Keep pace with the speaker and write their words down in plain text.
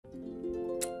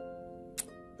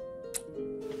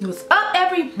What's up,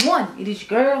 everyone? It is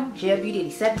your girl, Beauty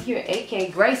 87 here, aka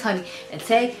Grace Honey, and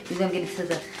today we're gonna get into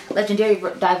the legendary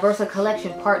Diversa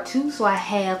collection part 2. So I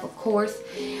have, of course,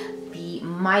 the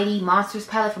Mighty Monsters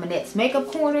palette from Annette's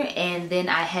Makeup Corner, and then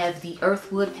I have the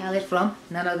Earthwood palette from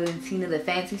none other than Tina the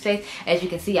Fancy Face. As you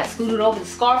can see, I scooted over the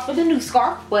scarf for the new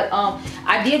scarf, but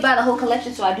I did buy the whole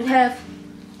collection, so I do have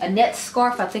Annette's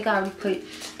scarf. I think I already put it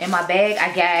in my bag.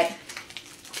 I got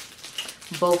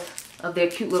both of their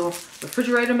cute little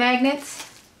refrigerator magnets,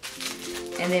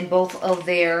 and then both of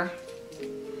their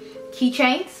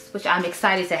keychains, which I'm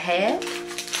excited to have.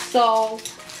 So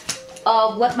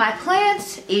what my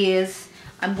plans is,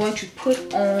 I'm going to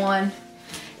put on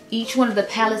each one of the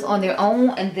palettes on their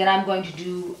own, and then I'm going to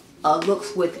do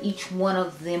looks with each one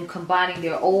of them, combining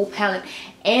their old palette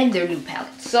and their new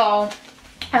palette. So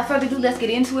without further ado, let's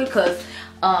get into it, because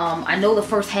I know the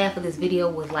first half of this video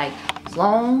was like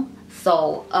long.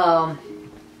 So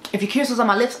if you're curious what's on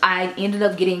my lips, I ended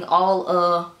up getting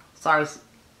all sorry,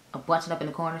 a bunching up in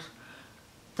the corners.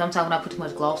 Sometimes when I put too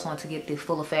much gloss on to get the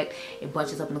full effect, it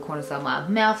bunches up in the corners of my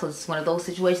mouth. So it's one of those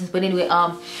situations. But anyway,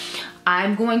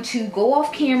 I'm going to go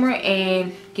off camera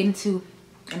and get into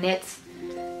Annette's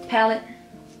palette,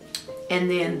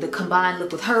 and then the combined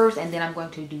look with hers, and then I'm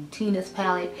going to do Tina's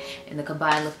palette and the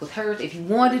combined look with hers. If you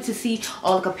wanted to see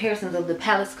all the comparisons of the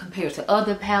palettes compared to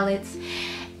other palettes,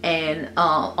 and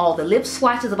all the lip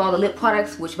swatches of all the lip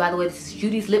products, which by the way, this is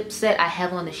Judy's lip set. I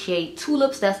have on the shade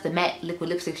Tulips. That's the matte liquid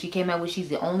lipstick she came out with. She's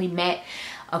the only matte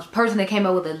person that came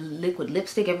out with a liquid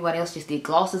lipstick. Everybody else just did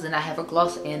glosses, and I have a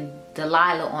gloss and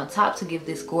Delilah on top to give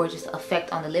this gorgeous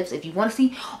effect on the lips. If you want to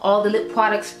see all the lip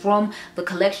products from the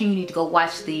collection, you need to go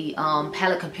watch the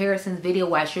palette comparisons video,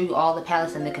 where I show you all the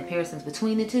palettes and the comparisons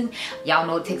between the two. Y'all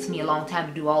know it takes me a long time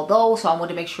to do all those, so I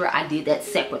wanted to make sure I did that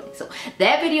separately. So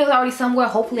that video is already somewhere.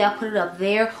 Hopefully I'll put it up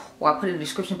there, or I'll put it in the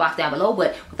description box down below.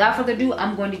 But without further ado,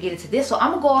 I'm going to get into this. So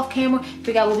I'm gonna go off camera,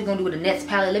 figure out what we're gonna do with Annette's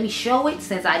palette. Let me show it,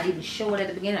 since I didn't show it at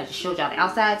the beginning. I just showed y'all the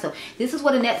outside. So this is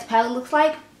what Annette's palette looks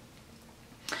like.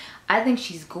 I think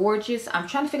she's gorgeous. I'm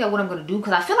trying to figure out what I'm going to do,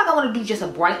 because I feel like I want to do just a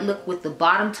bright look with the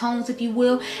bottom tones, if you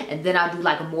will, and then I'll do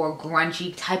like a more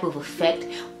grungy type of effect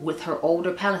with her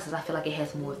older palette, since I feel like it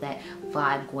has more of that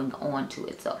vibe going on to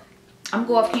it. So I'm going to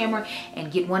go off camera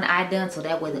and get one eye done, so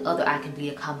that way the other eye can be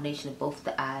a combination of both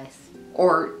the eyes.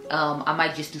 Or I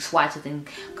might just do swatches and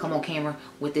come on camera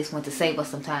with this one to save us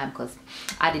some time, because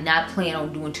I did not plan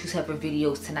on doing 2 separate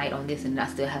videos tonight on this, and I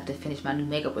still have to finish my new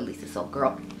makeup releases. So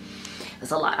girl, it's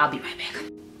a lot. I'll be right back.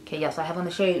 Okay, y'all, so I have on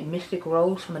the shade Mystic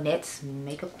Rose from Annette's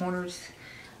Makeup Corner's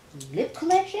lip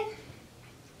collection.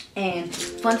 And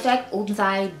fun fact, Oden's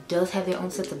Eye does have their own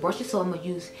sets of brushes, so I'm going to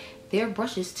use their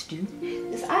brushes to do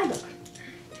this eye look.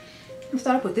 I'm going to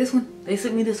start off with this one. They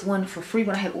sent me this one for free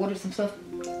when I had ordered some stuff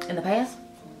in the past.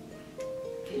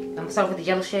 I'm going to start with the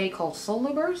yellow shade called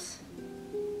Solar Burst.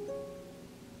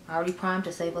 I already primed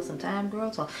to save us some time,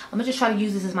 girl. So I'm gonna just try to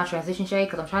use this as my transition shade,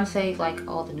 because I'm trying to save like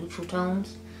all the neutral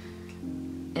tones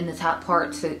in the top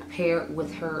part to pair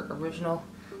with her original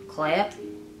collab.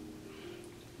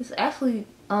 It's actually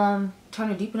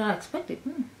turning deeper than I expected.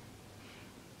 I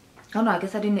don't know, I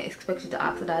guess I didn't expect it to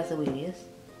oxidize the way it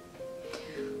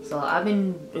is. So I've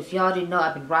been, if y'all didn't know,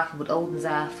 I've been rocking with Oden's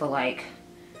Eye for like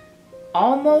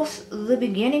almost the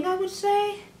beginning, I would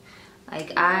say.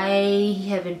 Like, I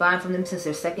have been buying from them since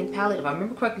their second palette. If I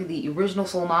remember correctly, the original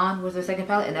Solman was their second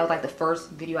palette, and that was like the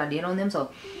first video I did on them.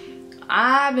 So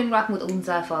I've been rocking with Oden's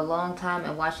Eye for a long time,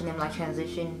 and watching them like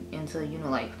transition into, you know,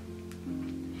 like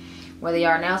where they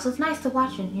are now. So it's nice to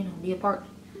watch and, you know, be a part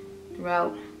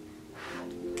throughout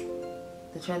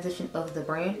the transition of the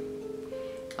brand.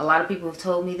 A lot of people have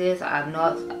told me this. I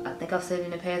think I've said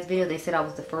in the past video, they said I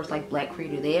was the first like black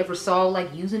creator they ever saw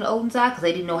like using Oden's Eye, because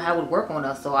they didn't know how it would work on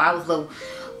us. So I was the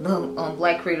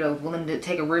black creator that was willing to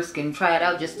take a risk and try it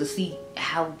out, just to see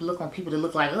how it would look on people that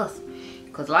look like us.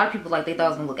 Because a lot of people, like, they thought it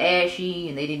was gonna look ashy,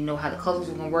 and they didn't know how the colors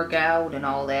were gonna work out and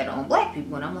all that on black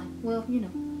people. And I'm like, well, you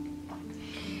know,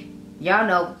 y'all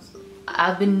know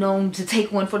I've been known to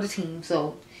take one for the team.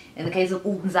 So in the case of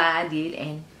Oden's Eye, I did,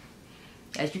 and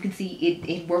as you can see,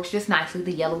 it works just nicely.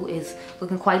 The yellow is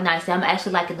looking quite nice. I'm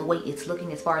actually liking the way it's looking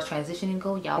as far as transitioning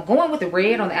go, y'all. Going with the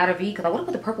red on the outer V, because I want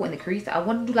to put the purple in the crease. I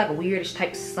want to do like a weirdish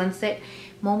type sunset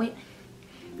moment.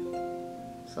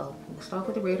 So we'll start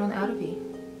with the red on the outer V.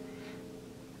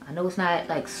 I know it's not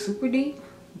like super deep,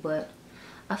 but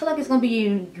I feel like it's going to be a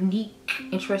unique,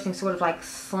 interesting sort of like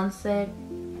sunset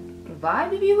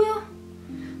vibe, if you will.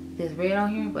 There's red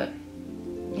on here, but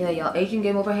yeah, y'all,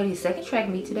 Adriangameover had his second track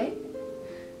meet today.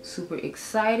 Super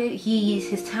excited.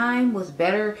 His time was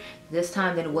better this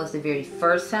time than it was the very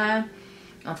first time.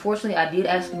 Unfortunately, I did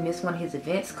actually miss one of his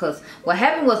events because what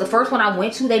happened was the first one I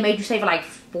went to, they made you stay for like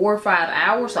 4 or 5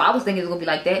 hours. So I was thinking it was gonna be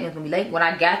like that and it was gonna be late. When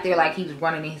I got there, like he was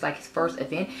running in his first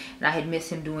event, and I had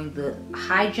missed him doing the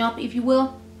high jump, if you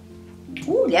will.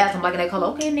 Ooh, yes, I'm liking that color.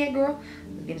 Okay, Annette girl.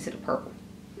 Let's get into the purple.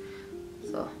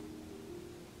 So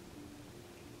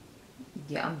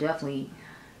yeah, I'm definitely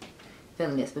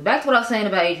feeling this. But back to what I was saying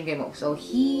about Adriangameover. So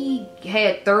he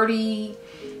had 30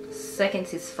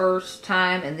 seconds his first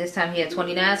time, and this time he had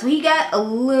 29. So he got a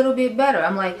little bit better.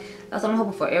 I'm like, that's what I'm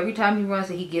hoping for. Every time he runs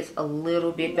it, he gets a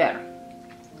little bit better.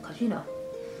 Because, you know,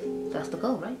 that's the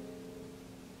goal, right?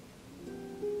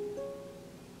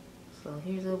 So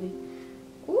here's Obi.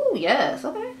 Ooh, yes,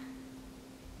 okay.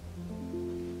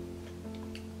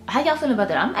 How y'all feeling about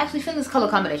that? I'm actually feeling this color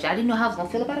combination. I didn't know how I was gonna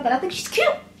feel about it, but I think she's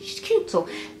cute. She's cute. So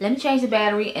let me change the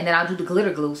battery, and then I'll do the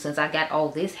glitter glue since I got all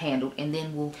this handled, and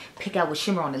then we'll pick out with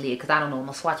shimmer on the lid, because I don't know. I'm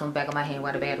gonna swatch on the back of my hand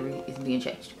while the battery is being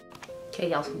changed. Okay,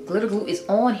 y'all, so glitter glue is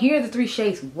on. Here are the 3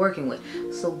 shades we're working with.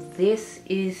 So this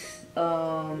is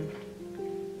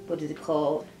what is it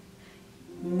called?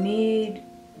 Mid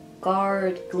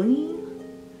Guard Gleam.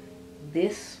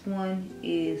 This one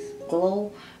is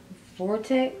Glow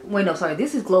Vortex. Wait, no, sorry.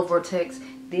 This is Glow Vortex.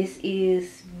 This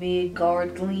is Mid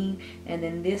Guard Gleam. And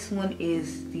then this one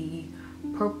is the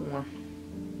purple one.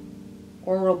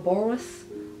 Ouroboros.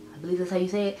 I believe that's how you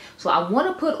say it. So I want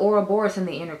to put Ouroboros in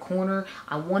the inner corner.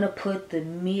 I want to put the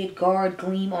Mid Guard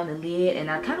Gleam on the lid. And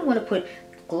I kind of want to put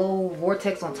Glow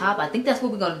Vortex on top. I think that's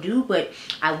what we're going to do. But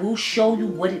I will show you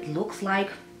what it looks like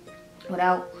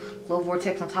without Glow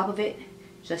Vortex on top of it.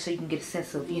 Just so you can get a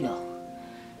sense of, you know,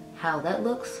 how that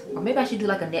looks. Or maybe I should do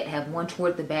like Annette, have one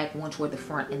toward the back, one toward the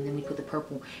front, and then we put the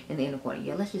purple in the inner corner.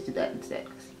 Yeah, let's just do that instead.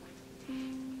 Cause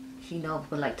she knows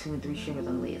put like 2 and 3 shimmers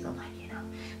on the lids. I'm like, you know,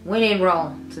 when in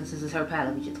Rome, since this is her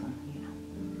palette, we just want to, you know,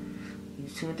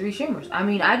 use 2 and 3 shimmers. I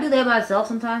mean, I do that myself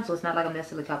sometimes, so it's not like I'm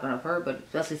necessarily copying off her, but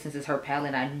especially since it's her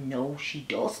palette, I know she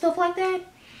does stuff like that.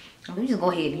 I mean, just go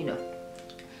ahead and, you know,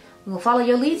 we're gonna follow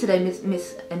your lead today,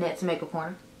 Miss Annette's Makeup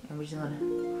Corner. And we're just gonna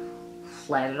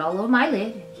flat it all over my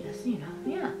lid and just, you know,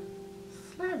 yeah,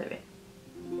 slather it.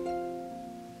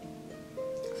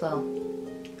 So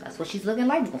that's what she's looking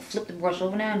like. We're gonna flip the brush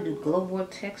over now and do Glow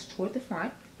Vortex toward the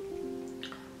front.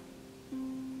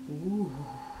 Ooh.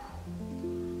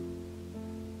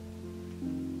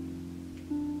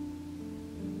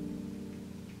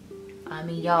 I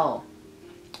mean, y'all,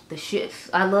 the shifts.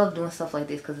 I love doing stuff like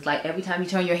this because it's like every time you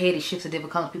turn your head, it shifts a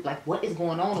different color. People are like, what is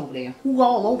going on over there? Who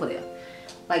all over there?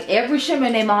 Like every shimmer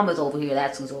in their mama's over here.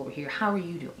 That's who's over here. How are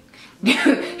you doing?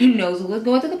 You know, so let's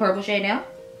go into the purple shade now.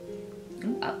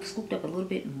 Ooh, I scooped up a little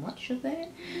bit much of that.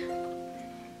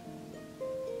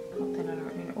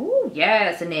 Oh,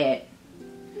 yes, Annette.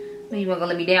 You weren't gonna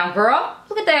let me down, girl.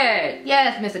 Look at that.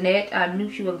 Yes, Miss Annette. I knew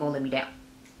she wasn't gonna let me down.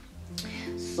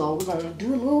 So we're gonna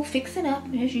do a little fixing up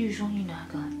as usual. You know,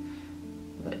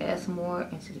 we're gonna add some more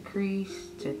into the crease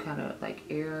to kind of like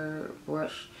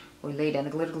airbrush or lay down the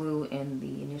glitter glue in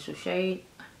the initial shade.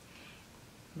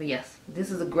 But yes,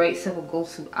 this is a great simple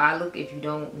go-to eye look if you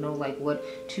don't know like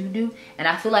what to do. And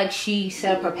I feel like she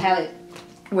set up her palette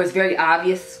where it's very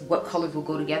obvious what colors will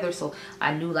go together. So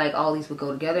I knew like all these would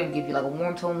go together and give you like a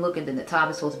warm tone look, and then the top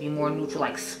is supposed to be more neutral,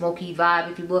 like smoky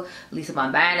vibe, if you will. At least if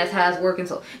I'm buying, that's how it's working.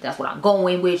 So that's what I'm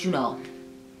going with, you know.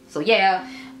 So yeah,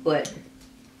 but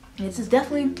this is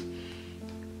definitely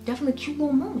a cute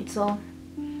little moment. So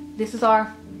this is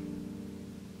our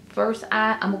first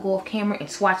eye. I'm gonna go off camera and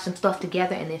swatch some stuff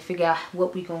together and then figure out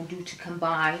what we're gonna do to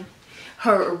combine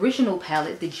her original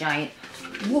palette, the Giant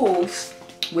Wolves,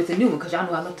 with the new one, because y'all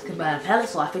know I love to combine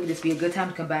palettes, so I figured this would be a good time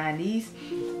to combine these.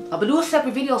 I'll do a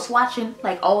separate video swatching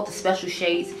like all the special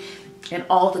shades and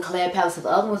all the collab palettes of the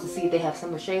other ones to see if they have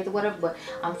similar shades or whatever. But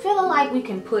I'm feeling like we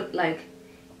can put like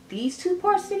these two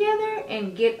parts together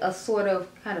and get a sort of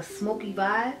kind of smoky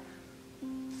vibe.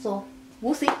 So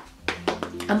we'll see.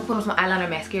 I'm gonna put on some eyeliner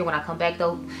mascara when I come back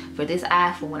though for this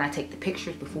eye, for when I take the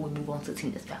pictures before we move on to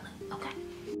Tina's palette.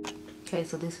 Okay,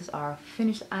 so this is our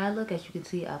finished eye look. As you can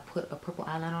see, I put a purple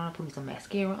eyeliner on, I put me some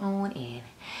mascara on, and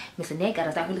Miss Annette got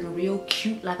us out here looking real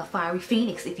cute, like a fiery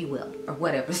phoenix, if you will, or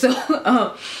whatever. So,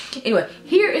 anyway,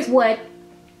 here is what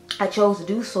I chose to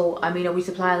do. So, I mean, are we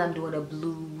surprised I'm doing a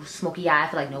blue smoky eye? I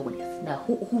feel like no one is. Now,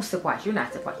 who's surprised? You're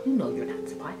not surprised. You know you're not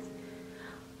surprised.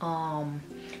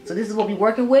 So this is what we're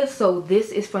working with. So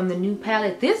this is from the new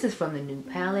palette. This is from the new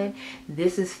palette.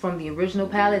 This is from the original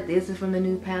palette. This is from the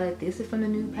new palette. This is from the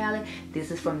new palette.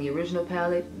 This is from the original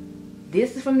palette.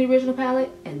 This is from the original palette,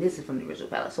 and this is from the original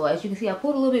palette. So as you can see, I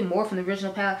pulled a little bit more from the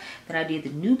original palette than I did the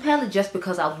new palette, just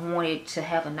because I wanted to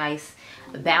have a nice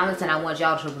balance, and I want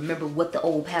y'all to remember what the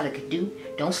old palette could do.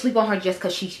 Don't sleep on her just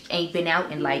because she ain't been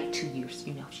out in like 2 years.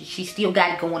 You know, she still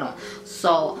got it going on.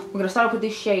 So we're gonna start off with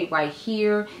this shade right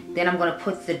here. Then I'm gonna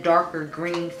put the darker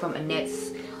green from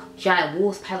Annette's Giant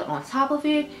Wolves palette on top of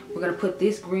it. We're gonna put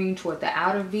this green toward the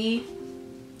outer V.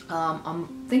 I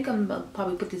think I'm gonna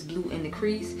probably put this blue in the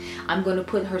crease. I'm gonna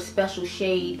put her special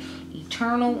shade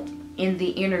Eternal in the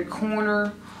inner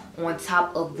corner on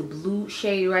top of the blue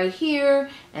shade right here,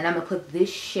 and I'm gonna put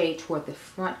this shade toward the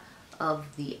front of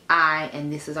the eye,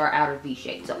 and this is our outer V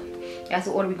shade. So that's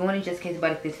the order we're going in, just in case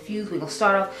anybody gets confused. We're gonna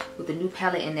start off with the new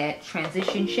palette in that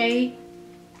transition shade.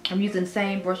 I'm using the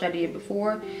same brush I did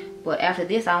before, but after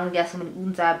this I only got so many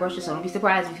Oden's eye brushes, so don't be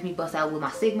surprised if you see me bust out with my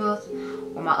Sigmas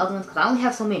or my other ones, because I only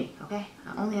have so many, okay?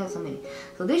 I only have so many.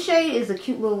 So this shade is a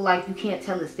cute little, like, you can't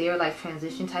tell it's there, like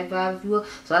transition type vibe, if you will.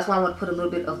 So that's why I want to put a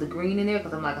little bit of the green in there,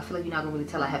 because I'm like, I feel like you're not gonna really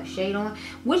tell I have a shade on,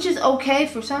 which is okay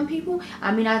for some people.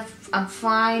 I mean, I'm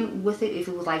fine with it if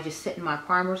it was like just setting my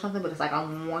primer or something, but it's like I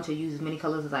want to use as many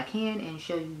colors as I can and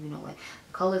show you, you know, like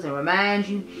colors, and remind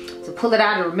you to pull it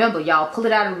out and remember. Y'all, pull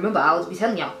it out and remember. I always be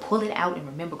telling y'all, pull it out and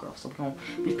remember, girl. So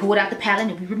we pull it out the palette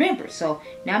and we remember. So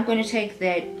now I'm going to take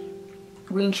that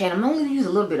green shade. I'm only going to use a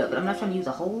little bit of it. I'm not trying to use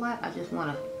a whole lot. I just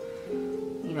want to,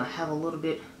 you know, have a little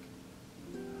bit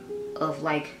of,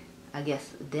 like, I guess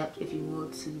depth, if you will,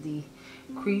 to the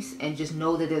crease, and just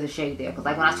know that there's a shade there. Because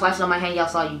like when I swatched it on my hand, y'all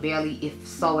saw, you barely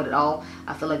saw it at all.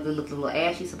 I feel like it looked a little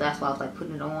ashy, so that's why I was like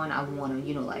putting it on. I want to,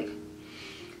 you know, like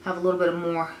have a little bit of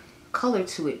more color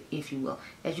to it, if you will.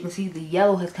 As you can see, the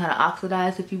yellow has kind of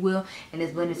oxidized, if you will, and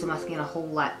it's blended to my skin a whole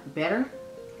lot better,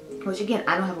 which again,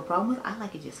 I don't have a problem with. I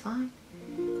like it just fine,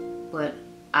 but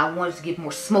I wanted to give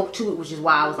more smoke to it, which is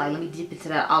why I was like, let me dip into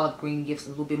that olive green, give us a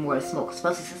little bit more of smoke,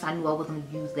 especially since I knew I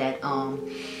wasn't going to use that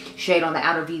shade on the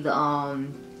outer V,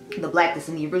 the black that's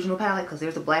in the original palette, because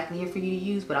there's a black in here for you to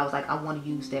use, but I was like, I want to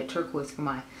use that turquoise for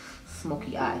my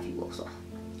smoky eye, if you will. So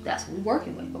that's what we're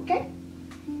working with, okay?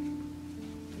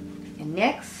 And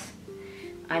next,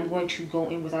 I'm going to go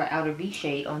in with our outer V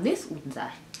shade on this Oden's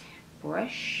eye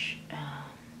brush.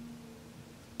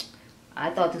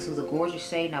 I thought this was a gorgeous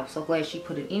shade, and I was so glad she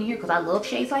put it in here, because I love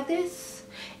shades like this.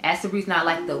 That's the reason I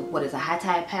like the, what is a High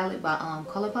Tide palette by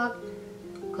ColourPop,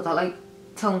 because I like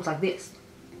tones like this.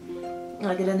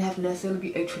 Like, it doesn't have to necessarily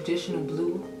be a traditional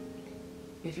blue,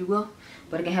 if you will,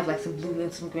 but it can have like some blue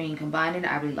and some green combined in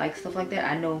it. I really like stuff like that.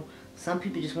 I know some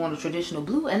people just want a traditional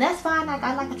blue, and that's fine. Like,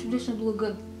 I like a traditional blue a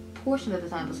good portion of the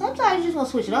time, but sometimes you just want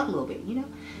to switch it up a little bit, you know,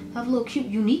 have a little cute,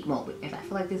 unique moment. And I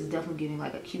feel like this is definitely giving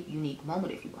like a cute, unique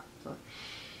moment, if you will. So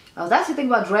I was actually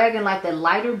thinking about dragging like the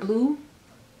lighter blue,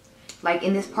 like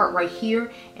in this part right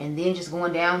here, and then just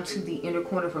going down to the inner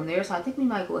corner from there. So I think we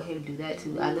might go ahead and do that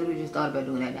too. I literally just thought about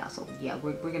doing that now. So yeah,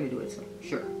 we're gonna do it. So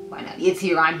sure, why not? It's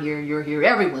here, I'm here, you're here,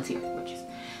 everyone's here. But just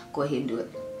go ahead and do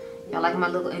it. Y'all like my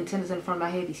little antennas in the front of my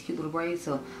head, these cute little braids.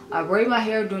 So I braid my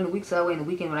hair during the week, so that way in the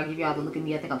weekend when I give y'all the look at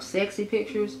me, I think I'm sexy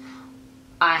pictures,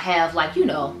 I have, like, you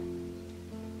know,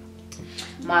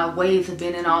 my waves have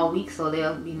been in all week, so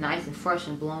they'll be nice and fresh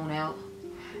and blown out.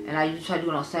 And I usually try to do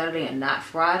it on Saturday and not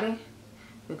Friday,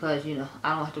 because, you know,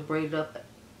 I don't have to braid it up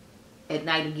at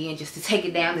night again just to take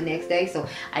it down the next day. So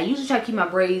I usually try to keep my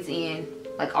braids in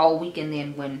like all week, and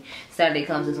then when Saturday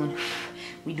comes is when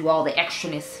we do all the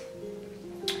extraness.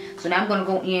 So now I'm going to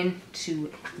go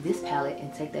into this palette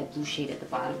and take that blue shade at the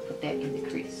bottom, put that in the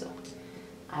crease. So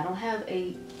I don't have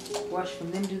a brush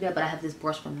from them to do that, but I have this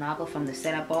brush from Nava from the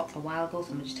set I bought a while ago. So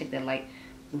I'm going to just take that light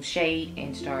blue shade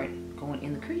and start going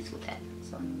in the crease with that.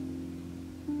 So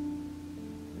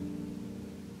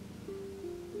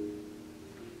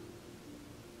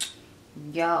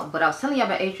y'all, but I was telling y'all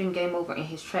about Adriangameover and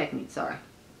his track meet, sorry.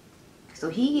 So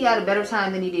he had a better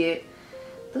time than he did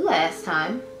the last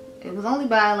time. It was only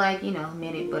by like, you know, a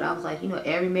minute, but I was like, you know,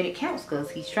 every minute counts,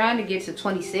 because he's trying to get to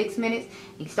 26 minutes.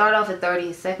 He started off at 30,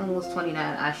 his second one was 29.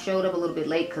 I showed up a little bit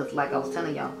late because, like I was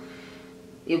telling y'all,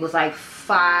 it was like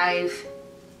 5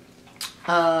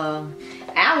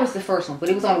 hours the first one, but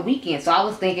it was on a weekend, so I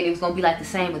was thinking it was gonna be like the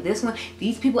same with this one.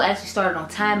 These people actually started on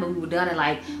time, but we were done in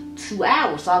like 2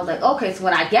 hours. So I was like, okay. So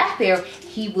when I got there,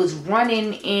 he was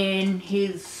running in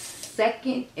his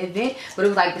second event, but it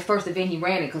was like the first event he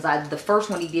ran it, because the first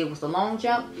one he did was the long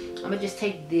jump. I'm gonna just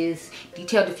take this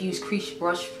Detail Diffuse Crease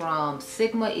brush from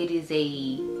Sigma. It is a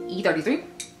E33.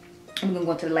 I'm gonna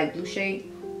go into the light blue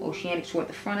shade, Oceanic, toward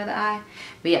the front of the eye.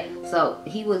 But yeah, so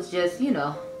he was just, you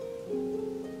know,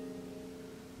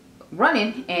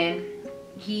 running, and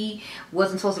he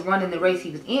wasn't supposed to run in the race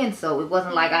he was in, so it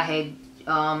wasn't like I had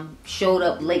showed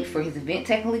up late for his event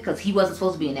technically, because he wasn't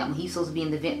supposed to be in that one. He's supposed to be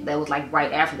in the event that was like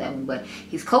right after that one, but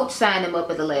his coach signed him up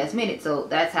at the last minute, so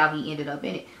that's how he ended up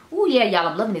in it. Oh yeah, y'all,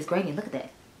 I'm loving this gradient. Look at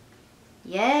that.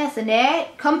 Yes,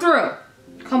 Annette, come through.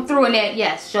 Come through, Annette.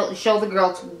 Yes, show the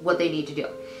girls what they need to do.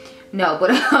 No,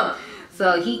 but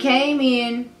so he came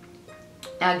in,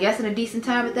 I guess, in a decent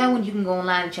time at that one. You can go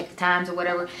online and check the times or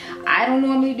whatever. I don't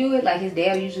normally do it. Like, his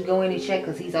dad will usually go in and check,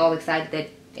 because he's all excited that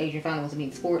Adrian finally wants to be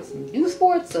in sports and do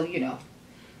sports. So, you know,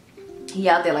 he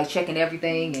out there like checking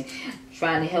everything and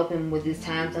trying to help him with his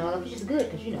times and all that, which is good,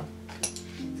 because, you know,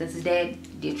 since his dad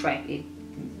did track, it,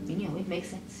 you know, it makes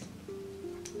sense.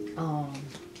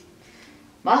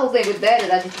 My whole thing with that is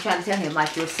I just trying to tell him,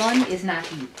 like, your son is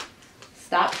not you.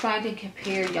 Stop trying to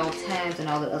compare y'all times and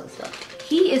all the other stuff.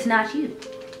 He is not you.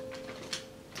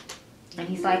 And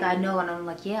he's like, I know. And I'm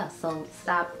like, yeah, so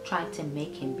stop trying to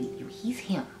make him be you. He's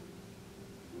him.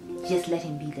 Just let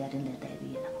him be that and let that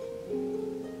be enough.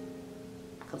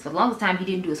 Because for the longest time, he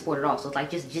didn't do a sport at all. So it's like,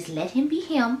 just let him be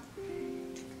him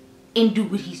and do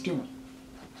what he's doing.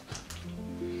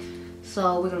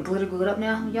 So we're going to glitter glue it up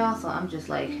now, y'all. So I'm just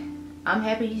like, I'm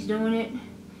happy he's doing it.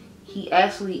 He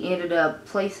actually ended up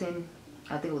placing,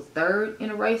 I think it was 3rd in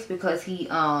a race, because he,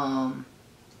 some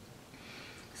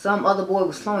other boy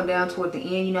was slowing down toward the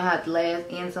end. You know how at the last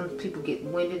end, some people get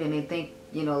winded and they think,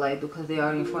 you know, like, because they're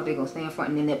already in front, they're going to stay in front.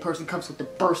 And then that person comes with the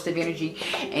burst of energy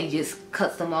and just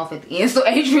cuts them off at the end. So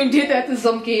Adrian did that to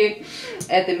some kid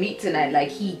at the meet tonight. Like,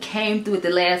 he came through at the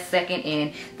last second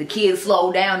and the kid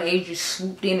slowed down. And Adrian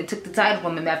swooped in and took the title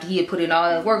from him after he had put in all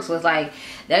that work. So it's like,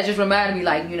 that just reminded me,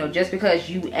 like, you know, just because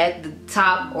you at the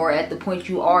top or at the point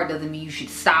you are doesn't mean you should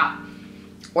stop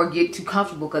or get too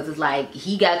comfortable. Because it's like,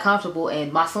 he got comfortable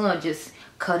and my son just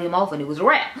cut him off and it was a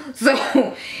wrap.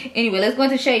 So anyway, let's go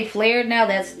into shade Flared now.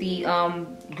 That's the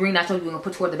green I told you we're gonna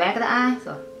put toward the back of the eye.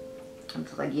 So I'm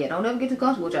just like, yeah, don't ever get too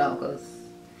comfortable with y'all, because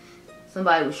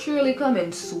somebody will surely come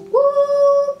and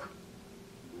swoop.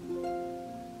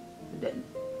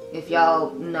 If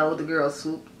y'all know the girl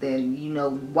Swoop, then you know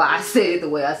why I said it the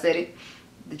way I said it.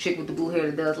 The chick with the blue hair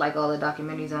that does like all the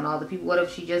documentaries on all the people. What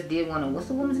if she just did one on, what's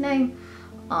the woman's name?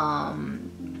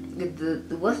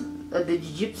 The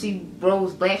Gypsy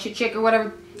Rose Blanchett chick or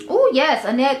whatever. Oh yes,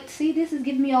 Annette. See, this is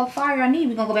giving me all the fire I need.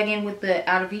 We're gonna go back in with the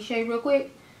outer V shade real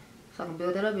quick, so I can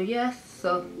build that up. But yes,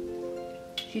 so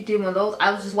she did one of those.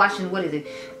 I was just watching, what is it?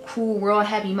 Cruel World,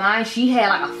 Happy Mind. She had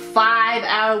like a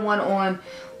 5-hour one on,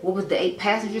 what was the 8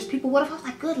 passengers people. What if I was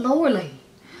like, good lord, lady.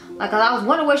 Like, I was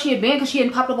wondering where she had been, because she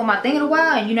hadn't popped up on my thing in a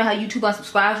while. And you know how YouTube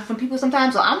unsubscribes from people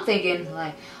sometimes. So I'm thinking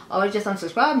like, oh, it's just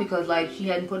unsubscribed because like she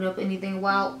hadn't put up anything in a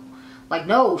while. Like,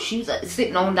 no, she was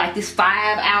sitting on like this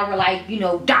 5-hour, like, you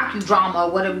know, docudrama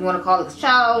or whatever you want to call it. Cause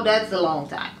child, that's a long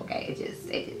time. Okay,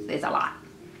 it's a lot.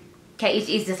 Okay,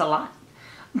 it's just a lot.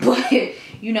 But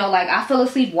you know, like, I fell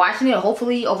asleep watching it.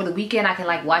 Hopefully over the weekend I can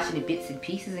like watch it in bits and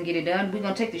pieces and get it done. We're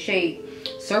gonna take the shade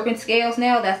Serpent Scales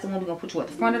now. That's the one we're gonna put toward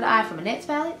the front of the eye from Annette's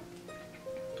palette.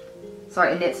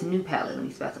 Sorry, Annette's new palette. Let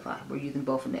me specify. We're using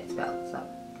both Annette's palettes.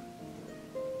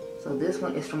 So this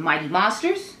one is from Mighty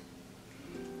Monsters.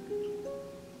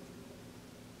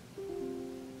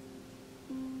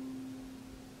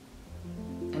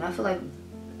 And I feel like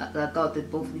I thought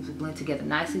that both of these would blend together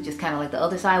nicely, just kind of like the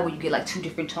other side where you get like 2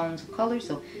 different tones of color.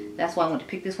 So that's why I wanted to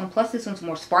pick this one. Plus this one's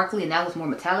more sparkly and that was more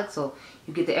metallic, so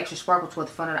you get the extra sparkle toward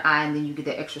the front of the eye, and then you get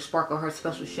the extra sparkle of her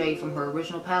special shade from her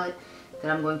original palette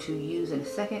that I'm going to use in a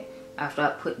second after I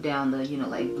put down the, you know,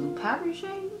 like blue powdery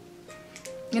shade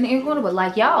in the inner corner. But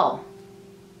like, y'all,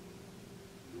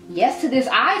 yes to this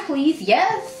eye, please.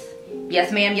 Yes.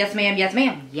 Yes, ma'am. Yes, ma'am. Yes,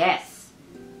 ma'am. Yes.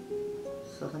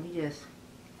 So let me just,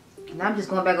 now I'm just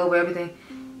going back over everything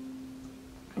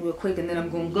real quick, and then I'm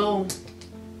going to go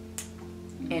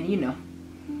and, you know,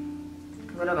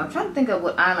 whatever. I'm trying to think of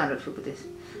what eyeliner to put with this.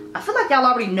 I feel like y'all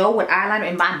already know what eyeliner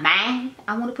in my mind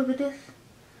I want to put with this.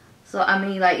 So, I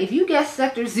mean, like, if you guess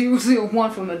Sector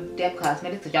 001 from Adept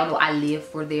Cosmetics, because y'all know I live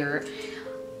for their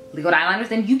liquid eyeliners,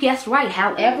 then you guessed right.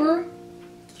 However,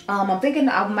 I'm thinking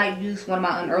I might use one of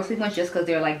my unearthly ones just because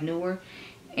they're, like, newer.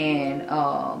 And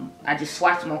I just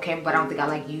swatched them on camera, but I don't think I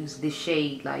like use this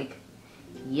shade like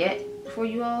yet for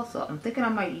you all. So I'm thinking I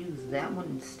might use that one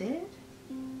instead.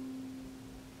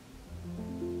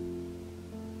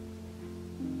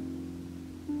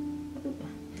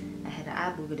 I had an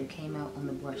eye booger that came out on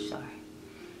the brush, sorry.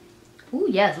 Ooh,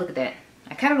 yes, look at that.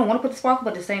 I kind of don't want to put the sparkle,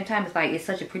 but at the same time, it's like, it's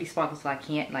such a pretty sparkle, so I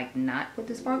can't like not put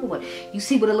the sparkle. But you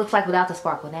see what it looks like without the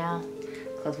sparkle now,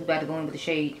 because we're about to go in with the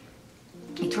shade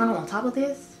Eternal on top of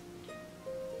this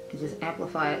and just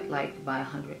amplify it like by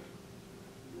 100.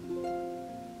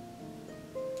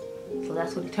 So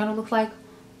that's what Eternal looks like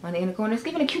on the inner corner. It's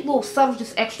giving a cute little subtle,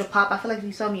 just extra pop. I feel like if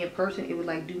you saw me in person, it would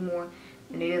like do more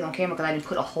than it is on camera because I didn't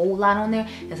put a whole lot on there.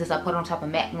 And since I put it on top of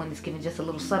matte one, it's giving just a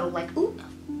little subtle like oop,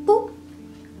 boop,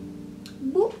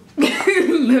 boop.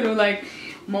 Little like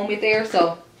moment there.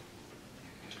 So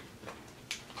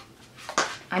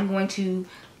I'm going to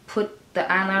put the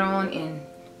eyeliner on in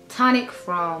Tonic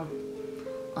from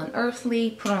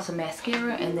Unearthly, put on some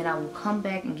mascara, and then I will come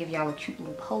back and give y'all a cute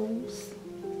little pose.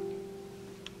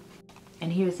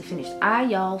 And here's the finished eye,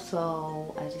 y'all.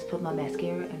 So I just put my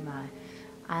mascara and my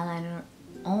eyeliner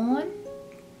on.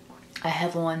 I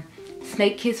have on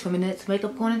Snake Kiss from Annette's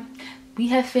Makeup Corner. We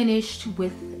have finished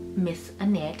with Miss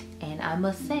Annette, and I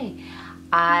must say,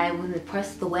 I was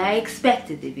impressed the way I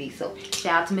expected to be. So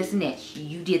shout out to Miss Annette.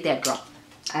 You did that, girl.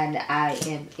 And I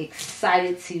am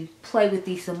excited to play with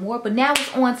these some more. But now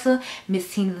it's on to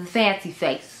Miss Tina the Fancy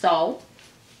Face. So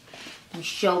we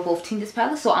show both Tina's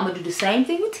palettes. So I'm going to do the same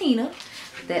thing with Tina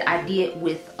that I did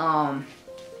with Annette.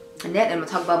 And I'm going to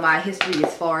talk about my history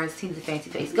as far as Tina the Fancy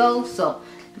Face goes. So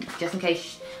just in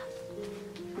case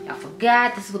y'all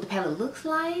forgot, this is what the palette looks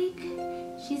like.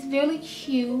 She's really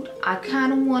cute. I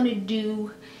kind of want to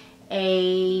do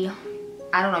a,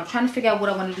 I don't know, I'm trying to figure out what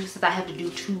I want to do since I have to do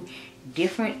two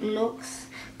different looks.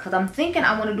 Because I'm thinking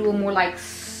I want to do a more like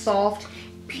soft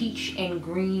peach and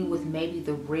green with maybe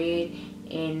the red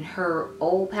in her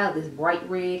old palette, this bright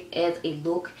red as a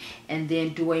look. And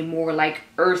then do a more like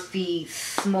earthy,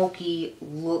 smoky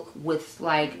look with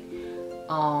like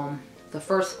the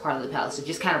first part of the palette. So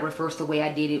just kind of reverse the way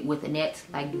I did it with Annette,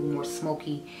 like do more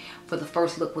smoky for the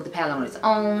first look with the palette on its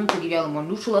own to give y'all a more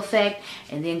neutral effect,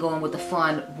 and then going with the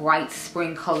fun bright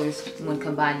spring colors when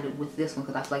combined with this one,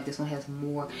 because I feel like this one has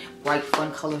more bright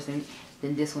fun colors than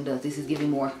this one does. This is giving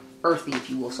more earthy, if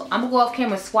you will. So I'm gonna go off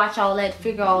camera, swatch all that,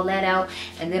 figure all that out,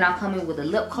 and then I'll come in with a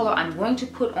lip color. I'm going to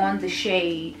put on the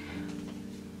shade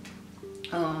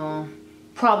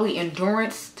probably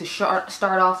Endurance to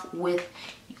start off with,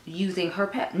 using her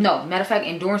palette. No, matter of fact,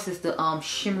 Endurance is the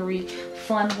shimmery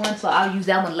fun one, so I'll use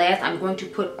that one last. I'm going to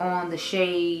put on the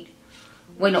shade,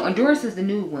 wait, no, Endurance is the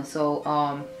new one, so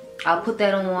I'll put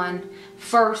that on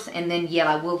first, and then yeah,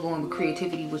 I will go in with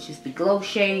Creativity, which is the glow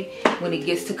shade, when it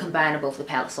gets to combining both the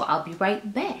palettes. So I'll be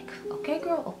right back. Okay,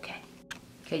 girl?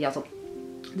 Okay, y'all, so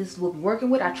this is what we're working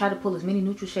with. I try to pull as many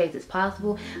neutral shades as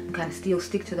possible and kind of still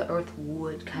stick to the earth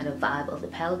wood kind of vibe of the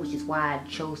palette, which is why I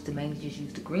chose to mainly just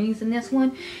use the greens in this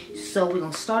one. So we're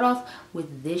going to start off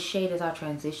with this shade as our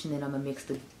transition, then I'm going to mix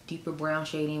the deeper brown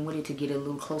shade in with it to get it a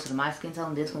little closer to my skin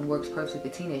tone. This one works perfect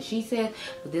with Tina, as she said,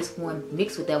 but this one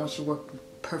mixed with that one should work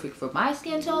perfect for my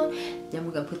skin tone. Then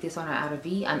we're going to put this on our outer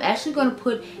V. I'm actually going to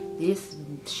put this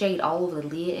shade all over the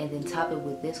lid and then top it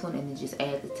with this one and then just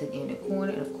add it to the inner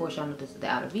corner. And of course y'all know this is the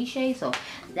outer V shade, so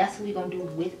that's what we're going to do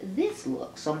with this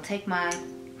look. So I'm going to take my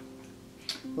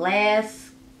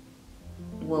last,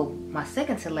 well, my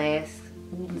second to last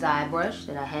Uden's eye brush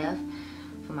that I have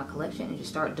for my collection and just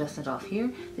start dusting it off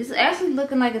here. This is actually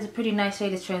looking like it's a pretty nice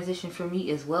shade of transition for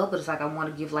me as well, but it's like I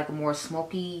want to give like a more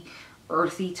smoky,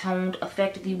 earthy toned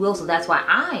effect, if you will. So that's why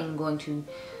I'm going to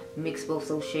mix both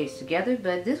those shades together.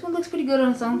 But this one looks pretty good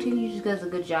on its own too. She just does a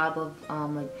good job of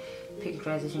like picking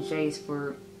transition shades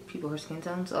for people her skin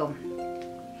tone. So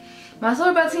my story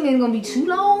about Tina ain't gonna be too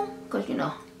long because you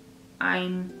know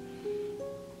I'm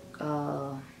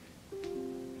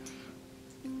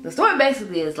the story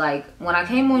basically is like when I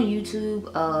came on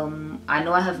YouTube, I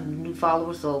know I have new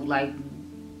followers, so like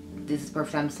this is the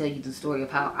perfect time to tell you the story of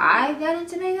how I got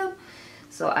into makeup.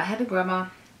 So I had a grandma.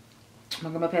 My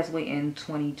grandma passed away in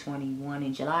 2021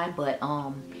 in July, but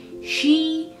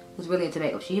she was really into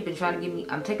makeup. She had been trying to give me,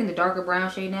 I'm taking the darker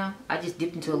brown shade now. I just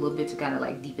dipped into a little bit to kind of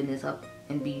like deepen this up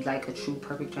and be like a true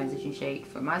perfect transition shade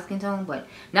for my skin tone. But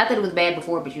not that it was bad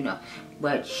before, but you know.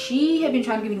 But she had been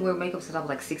trying to get me to wear makeup since I was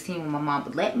like 16 when my mom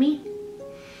would let me.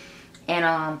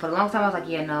 And for a long time I was like,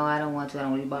 yeah, no, I don't want to, I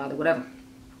don't really bother, whatever.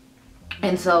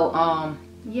 And so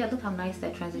yeah, look how nice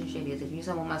that transition shade is. If you use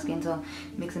some on my skin tone,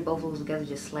 mixing both of those together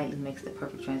just slightly makes the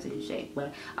perfect transition shade.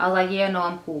 But I was like, yeah, no,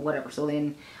 I'm cool, whatever. So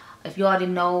then, if y'all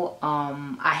didn't know,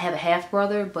 I have a half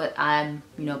brother, but I'm,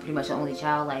 you know, pretty much the only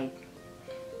child. Like,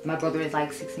 my brother is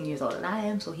like 16 years older than I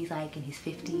am, so he's like in his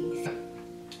 50s.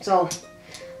 So,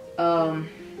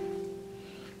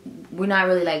 we're not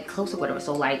really like close or whatever.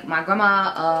 So like my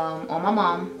grandma, on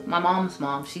my mom's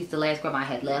mom, she's the last grandma I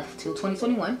had left till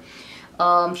 2021.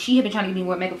 She had been trying to get me to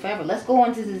wear makeup forever. Let's go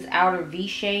on to this outer V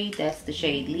shade. That's the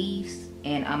shade Leaves.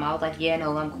 And I was like, yeah,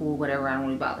 no, I'm cool, whatever, I don't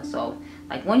really bother. So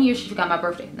like one year she forgot my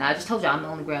birthday. Now I just told y'all I'm the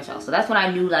only grandchild. So that's when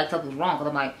I knew like something was wrong. Cause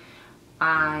I'm like,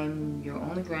 I'm your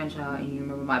only grandchild and you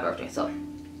remember my birthday. So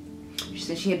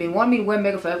since she had been wanting me to wear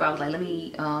makeup forever, I was like, let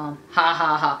me no,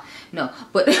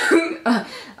 but I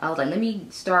was like, let me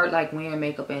start like wearing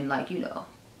makeup and like, you know,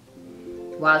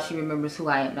 while she remembers who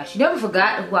I am. Now she never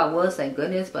forgot who I was, thank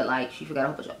goodness, but like she forgot a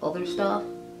whole bunch of other stuff.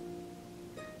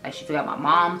 Like she forgot my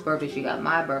mom's birthday, she got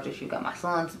my birthday, she got my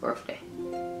son's birthday.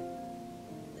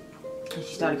 And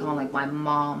she started calling like my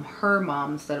mom her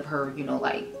mom instead of her, you know,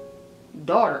 like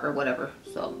daughter or whatever.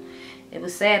 So it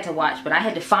was sad to watch, but I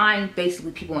had to find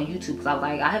basically people on YouTube because I was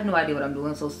like, I have no idea what I'm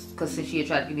doing. So because since she had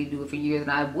tried to get me to do it for years and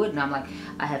I wouldn't, I'm like,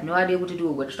 I have no idea what to do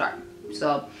or where to start.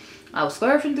 So I was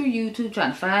surfing through YouTube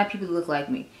trying to find people who look like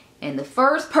me. And the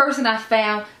first person I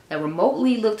found that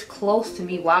remotely looked close to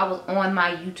me while I was on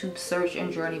my YouTube search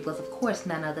and journey was, of course,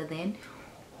 none other than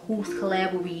whose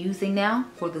collab we'll be using now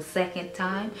for the second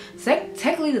time.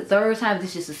 Technically the third time. This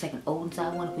is just the second Oden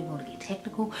side one if we want to get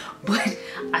technical. But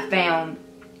I found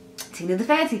Tina the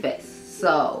Fancy Face.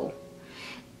 So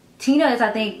Tina is,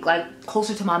 I think, like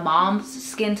closer to my mom's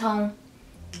skin tone.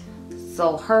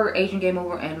 So her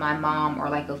Adriangameover and my mom are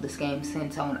like of the same skin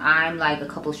tone. I'm like a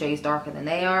couple shades darker than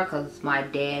they are because my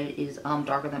dad is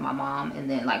darker than my mom, and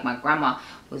then like my grandma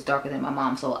was darker than my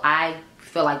mom. So I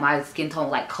feel like my skin tone,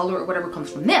 like color or whatever,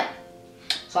 comes from them.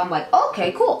 So I'm like,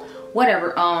 okay, cool,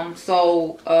 whatever.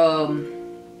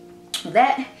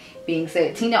 That being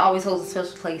said, Tina always holds a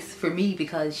special place for me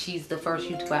because she's the first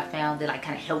YouTuber I found that like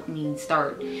kind of helped me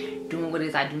start doing what it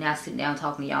is I do now, sitting down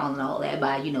talking to y'all and all that,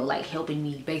 by, you know, like helping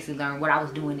me basically learn what I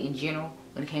was doing in general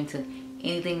when it came to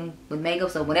anything with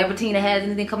makeup. So whenever Tina has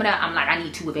anything coming out, I'm like, I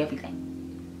need 2 of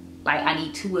everything. Like I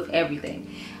need 2 of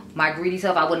everything. My greedy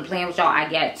self, I wasn't playing with y'all. I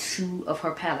got 2 of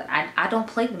her palette. I don't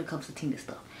play when it comes to Tina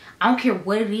stuff. I don't care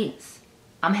what it is.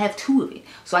 I'm gonna have 2 of it.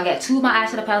 So I got 2 of my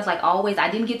eyeshadow palettes like always. I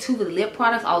didn't get 2 of the lip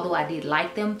products, although I did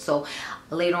like them. So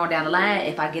later on down the line,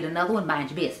 if I get another one,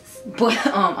 mind your business. But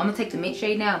I'm gonna take the mint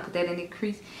shade now and put that in the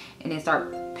crease and then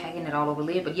start packing it all over the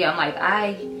lid. But yeah, I'm like,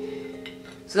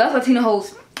 so that's why Tina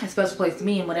holds a special place to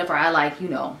me. And whenever I like, you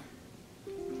know,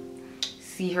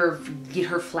 see her get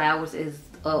her flowers, as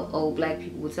old black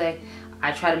people would say,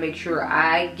 I try to make sure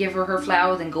I give her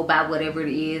flowers and go buy whatever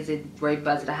it is and brave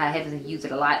buzz to the high heavens and use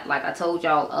it a lot. Like I told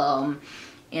y'all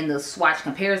in the swatch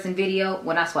comparison video,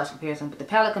 well, not swatch comparison, but the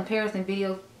palette comparison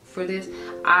video for this,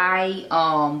 I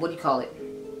what do you call it?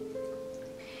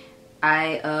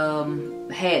 I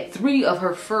had 3 of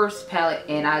her first palette,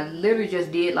 and I literally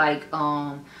just did like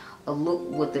a look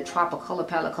with the Tropicolor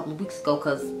palette a couple of weeks ago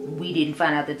because we didn't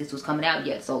find out that this was coming out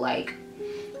yet. So like,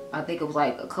 I think it was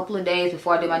like a couple of days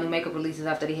before I did my new makeup releases,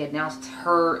 after they had announced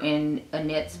her and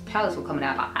Annette's palettes were coming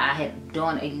out, I had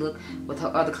done a look with her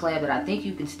other collab that I think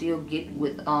you can still get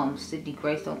with Sydney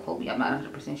Grace. Don't quote me, I'm not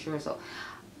 100% sure. So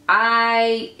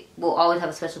I will always have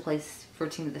a special place for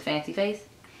Tina the Fancy Face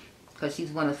because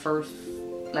she's one of the first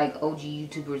like OG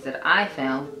YouTubers that I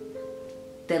found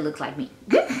that looks like me.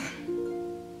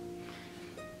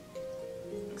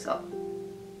 So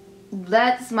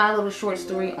that's my little short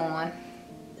story on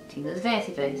Tina the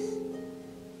Fancy Face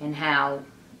and how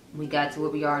we got to where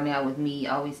we are now with me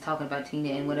always talking about Tina,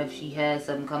 and whenever she has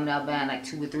something coming out, buying like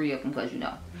 2 or 3 of them because, you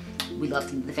know, we love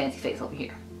Tina the Fancy Face over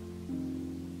here.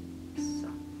 So,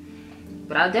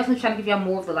 but I'll definitely try to give y'all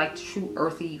more of the like true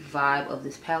earthy vibe of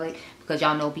this palette because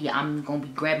y'all know I'm gonna be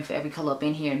grabbing for every color up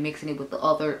in here and mixing it with the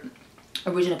other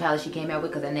original palette she came out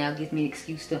with, because that now gives me an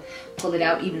excuse to pull it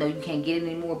out even though you can't get it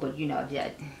anymore. But you know, yeah,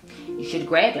 you should have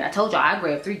grabbed it. I told y'all I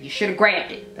grabbed 3. You should have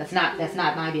grabbed it. That's not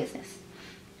my business.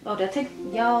 Oh, did I take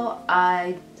y'all?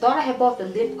 I thought I had bought the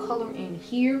lip color in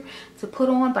here to put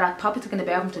on, but I probably took in the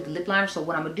bathroom to the lip liner. So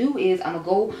what I'm gonna do is I'm gonna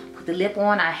go put the lip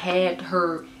on. I had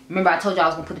her, remember I told y'all I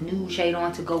was gonna put the nude shade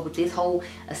on to go with this whole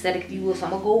aesthetic view. So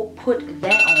I'm gonna go put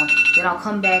that on. Then I'll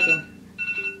come back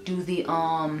and do the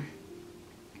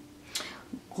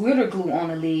glitter glue on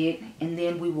the lid, and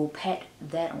then we will pat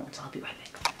that on. So I'll be right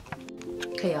back.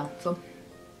 Okay, y'all, so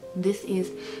this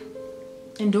is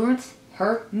Endurance,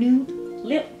 her nude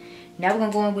lip. Now we're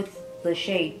gonna go in with the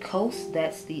shade Coast.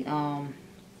 That's the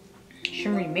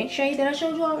shimmery mint shade that I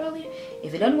showed you all earlier.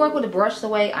 If it doesn't work with the brush the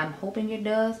way I'm hoping it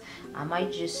does, I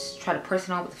might just try to press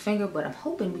it on with the finger, but I'm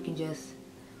hoping we can just,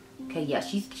 okay, yeah,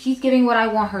 she's giving what I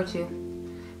want her to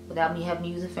without me having to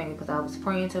use a finger, because I was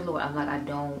praying to the Lord. I'm like, I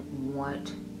don't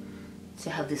want to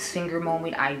have this finger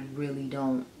moment. I really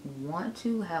don't want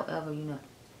to. However, you know,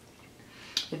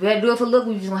 if we had to do it for look,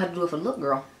 we just gonna have to do it for look,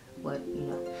 girl. But you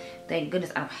know, thank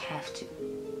goodness I don't have to,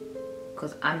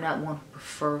 because I'm not one who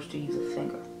prefers to use a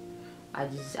finger. I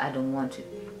don't want to.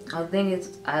 The thing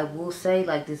is, I will say,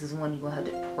 like, this is one you're gonna have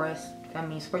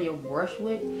to spray your brush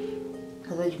with.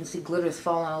 because as you can see, glitter is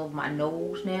falling all over my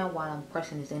nose now while I'm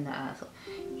pressing this in the eye. So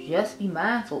just be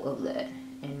mindful of that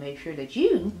and make sure that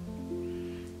you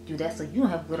do that so you don't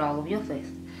have glitter all over your face.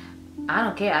 I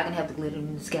don't care. I can have the glitter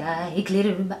in the sky,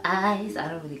 glitter in my eyes. I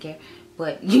don't really care.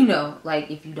 But you know,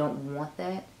 like if you don't want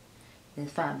that, then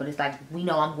it's fine. But it's like, we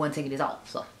know I'm going to take this off.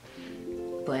 So,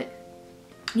 but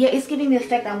yeah, it's giving the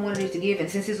effect I wanted it to give. And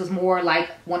since this was more like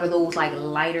one of those like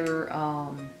lighter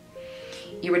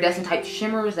iridescent type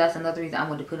shimmers, that's another reason I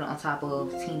wanted to put it on top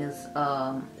of Tina's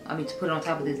to put it on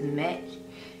top of this matte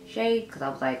shade, because I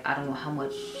was like, I don't know how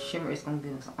much shimmer it's gonna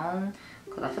give us on,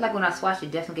 because I feel like when I swatched it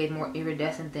definitely gave more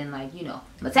iridescent than, like, you know,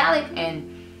 metallic,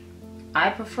 and I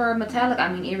prefer metallic.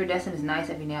 I mean, iridescent is nice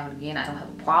every now and again. I don't have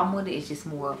a problem with it. It's just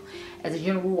more of, as a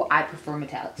general rule, I prefer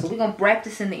metallic. So we're gonna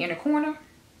practice in the inner corner.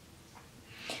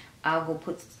 I'll go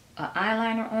put an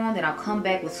eyeliner on, then I'll come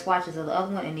back with swatches of the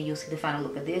other one, and then you'll see the final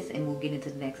look of this, and we'll get into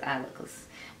the next eye look, because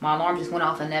my alarm just went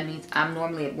off, and that means I'm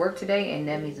normally at work today, and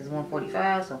that means it's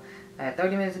 1:45, so I had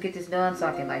 30 minutes to get this done so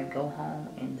I can like go home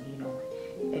and, you know,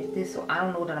 edit this. So I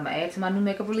don't know what I'm gonna add to my new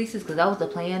makeup releases, because that was the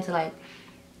plan, to like,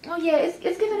 oh yeah, it's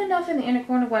giving enough in the inner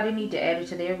corner where I didn't need to add it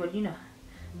to there, but you know,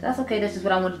 that's okay. That's just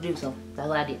what I wanted to do, so that's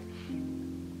what I did.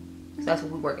 So that's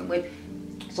what we're working with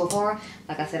so far.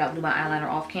 Like I said, I'll do my eyeliner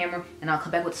off camera, and I'll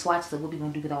come back with the swatches of what we're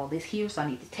gonna do with all this here. So I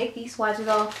need to take these swatches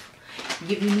off,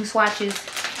 give you new swatches,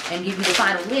 and give you the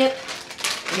final lip.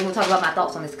 And then we'll talk about my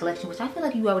thoughts on this collection, which I feel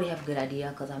like you already have a good idea,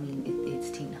 because I mean, it's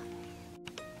Tina.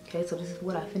 Okay, so this is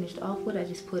what I finished off with. I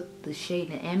just put the shade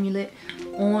and Amulet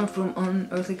on from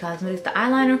Unearthly Cosmetics, the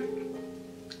eyeliner.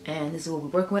 And this is what we're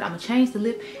working with. I'm gonna change the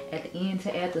lip at the end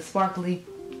to add the sparkly,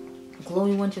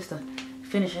 glowy one, just to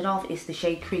finish it off. It's the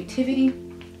shade Creativity.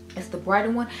 It's the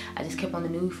brighter one. I just kept on the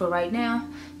nude for right now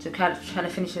to kind of try to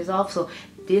finish this off. So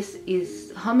this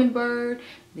is Hummingbird.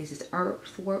 This is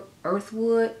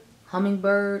Earthwood,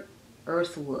 Hummingbird,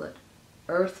 Earthwood,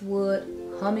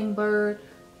 Earthwood, Hummingbird,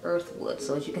 Earthwood.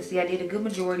 So as you can see, I did a good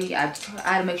majority. I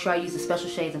had to make sure I use the special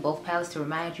shades in both palettes to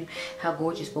remind you how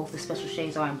gorgeous both the special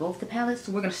shades are in both the palettes.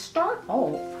 So we're going to start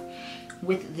off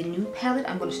with the new palette.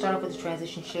 I'm going to start off with the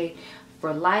transition shade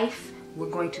For Life. We're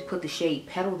going to put the shade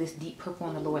Petal, this deep purple,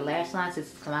 on the lower lash line,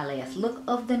 since it's my last look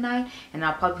of the night. And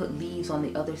I'll probably put Leaves on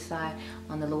the other side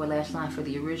on the lower lash line for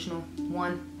the original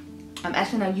one. I'm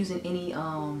actually not using any,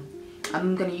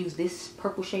 I'm going to use this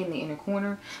purple shade in the inner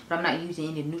corner, but I'm not using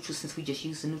any neutrals since we just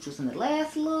used the neutrals in the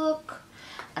last look.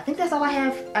 I think that's all I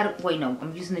have. Wait, no,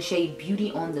 I'm using the shade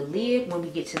Beauty on the lid when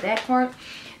we get to that part.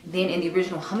 Then in the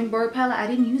original Hummingbird palette, I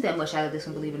didn't use that much out of this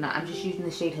one, believe it or not. I'm just using the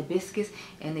shade Hibiscus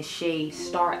and the shade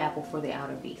Star Apple for the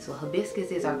outer V. So Hibiscus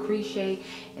is our crease shade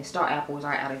and Star Apple is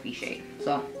our outer V shade.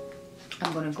 So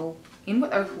I'm going to go in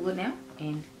with Earthwood now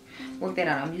and work that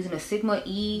out. I'm using a Sigma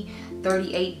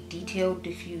E38 Detailed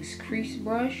Diffuse Crease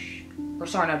Brush. Or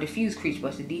sorry, no, Diffuse Crease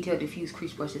Brush. The Detailed Diffuse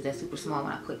Crease Brush is that super small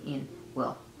one I put in,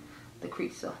 well, the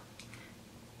crease. So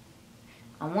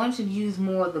I wanted to use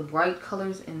more of the bright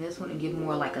colors in this one and give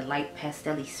more like a light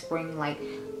pastel-y spring-like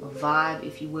vibe,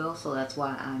 if you will. So that's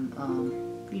why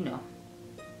I'm, you know,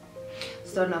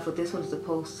 starting off with this one as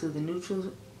opposed to the neutrals,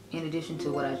 in addition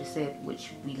to what I just said,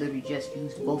 which we literally just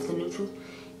used both the neutrals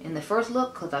in the first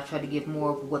look, because I tried to give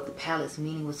more of what the palette's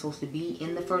meaning was supposed to be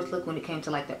in the first look when it came to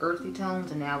like the earthy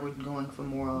tones, and now we're going for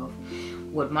more of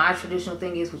what my traditional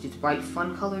thing is, which is bright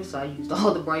fun colors. So I used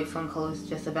all the bright fun colors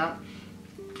just about.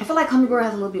 I feel like Hummingbird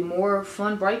has a little bit more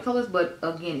fun bright colors, but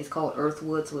again, it's called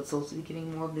Earthwood, so it's supposed to be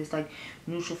giving more of this like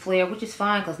neutral flare, which is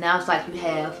fine, because now it's like you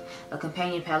have a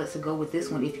companion palette to go with this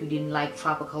one if you didn't like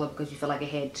Tropicolor because you felt like it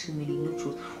had too many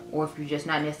neutrals, or if you're just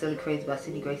not necessarily crazy about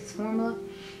City Grace's formula,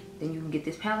 then you can get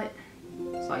this palette.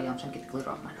 Sorry, y'all, I'm trying to get the glitter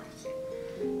off my nose.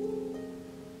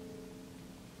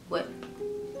 But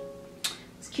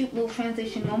it's a cute little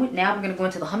transition moment. Now we're going to go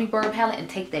into the Hummingbird palette and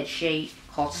take that shade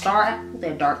called Star Apple,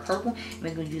 that dark purple. And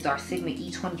we're going to use our Sigma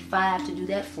E25 to do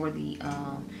that for the,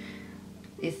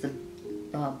 it's the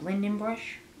blending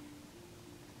brush.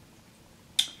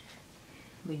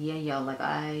 But yeah, y'all, like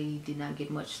I did not get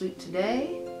much sleep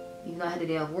today. Even though I had a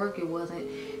day off work, it wasn't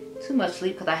too much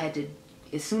sleep because I had to,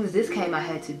 as soon as this came, I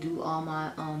had to do all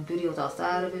my videos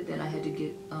outside of it. Then I had to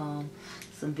get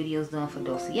some videos done for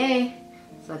Dossier.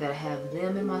 So I gotta have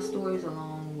them in my stories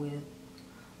along with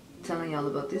telling y'all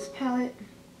about this palette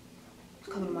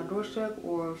coming to my doorstep,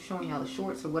 or showing y'all the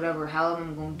shorts, or whatever. However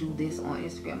I'm gonna do this on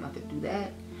Instagram, I have to do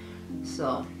that.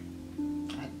 So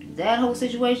I do that whole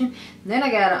situation. Then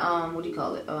I gotta what do you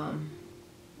call it?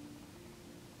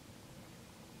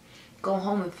 Go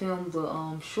home and film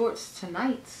the shorts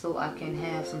tonight, so I can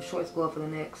have some shorts go up for the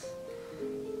next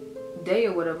day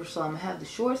or whatever. So I'm gonna have the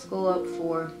shorts go up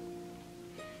for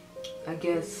I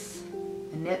guess,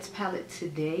 Annette's palette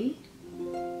today,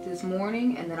 this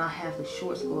morning, and then I'll have the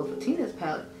shorts go up for Tina's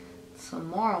palette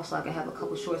tomorrow, so I can have a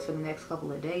couple shorts for the next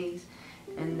couple of days.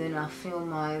 And then I'll film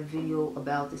my video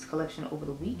about this collection over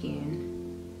the weekend,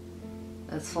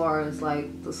 as far as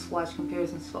like the swatch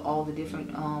comparisons for all the different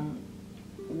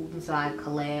inside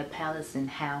collab palettes and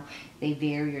how they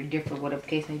vary or differ, whatever the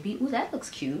case may be. Ooh, that looks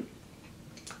cute.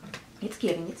 It's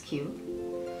giving, it's cute.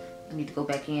 I need to go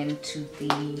back into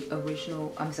the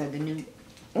original, I'm sorry, the new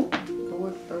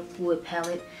Lord Earthwood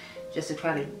palette, just to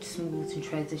try to smooth and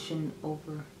transition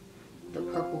over the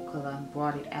purple, because I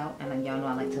brought it out, and y'all know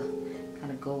I like to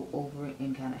kind of go over it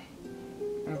and kind of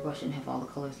airbrush and have all the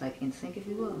colors like in sync, if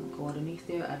you will. I'm gonna go underneath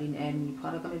there. I didn't add any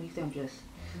product underneath there. I'm just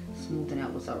smoothing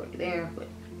out what's already there. But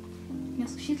yeah,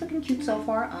 so she's looking cute so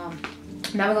far.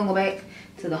 Now we're gonna go back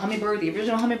to the Hummingbird, the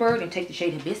original Hummingbird, and take the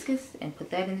shade Hibiscus and put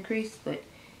that in the crease. But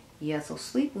yeah, so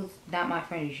sleep was not my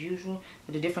friend as usual.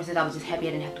 But the difference is I was just happy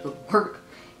I didn't have to go to work.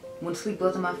 When sleep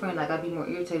wasn't my friend, like I'd be more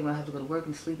irritated when I have to go to work,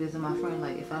 and sleep isn't my friend.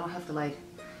 Like if I don't have to like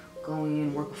go in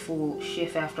and work a full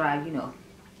shift after I, you know,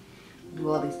 do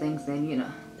all these things, then, you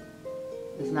know,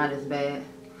 it's not as bad.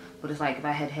 But it's like if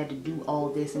I had to do all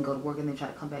this and go to work and then try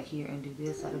to come back here and do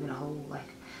this, I'd have been a whole like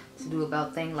to do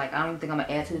about thing. Like I don't even think I'm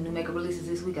gonna add to the new makeup releases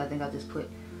this week. I think I'll just put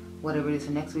whatever it is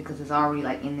for next week, because it's already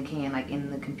like in the can, like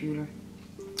in the computer.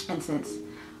 And since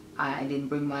I didn't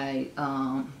bring my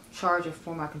charger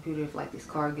for my computer, if like this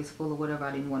card gets full or whatever,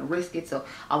 I didn't want to risk it. So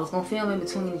I was gonna film in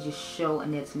between and just show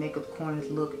Annette's makeup corners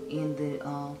look in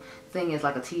the thing as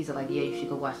like a teaser, like yeah, you should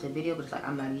go watch that video. But it's like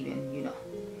I'm not even, you know,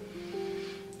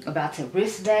 about to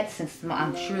risk that, since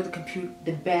I'm sure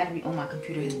the battery on my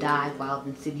computer has died while I've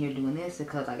been sitting here doing this,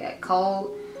 because I got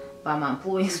called by my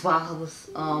employees while I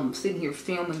was sitting here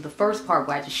filming the first part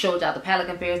where I just showed y'all the palette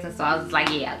comparison. So I was like,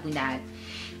 yeah, we're not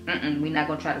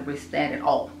gonna try to risk that at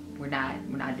all. We're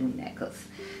not doing that, because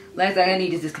last thing I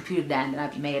need is this computer dying, and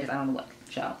I'd be mad as I don't know what.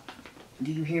 Y'all,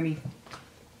 do you hear me?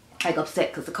 Like upset,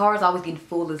 because the car's always getting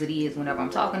full as it is whenever I'm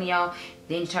talking to y'all.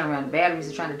 Then you turn around, the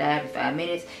batteries are trying to die every 5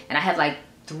 minutes, and I have like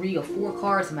 3 or 4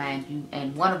 cards, mind you,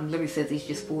 and one of them literally says it's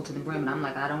just full to the brim, and I'm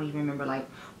like, I don't even remember like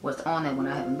what's on that one.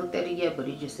 I haven't looked at it yet, but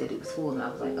it just said it was full, and I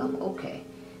was like, okay.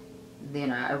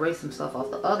 Then I erased some stuff off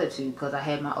the other 2 because I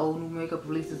had my old new makeup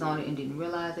releases on it and didn't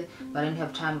realize it. But I didn't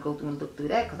have time to go through and look through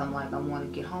that, because I'm like, I want to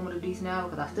get home at a decent hour,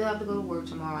 because I still have to go to work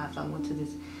tomorrow after I went to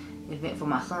this event for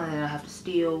my son, and I have to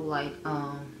still like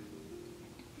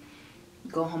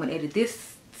go home and edit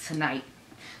this tonight,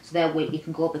 so that way it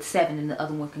can go up at 7 and the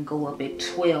other one can go up at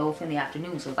 12 in the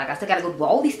afternoon. So it's like I still gotta go do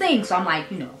all these things. So I'm like,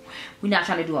 you know, we're not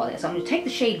trying to do all that. So I'm gonna take the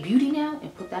shade Beauty now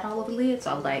and put that all over the lid.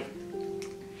 So I was like,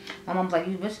 my mom's like,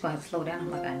 you just gonna have to slow down.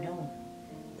 I'm like, I know,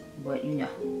 but you know,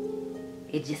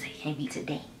 it just can't be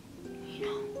today. You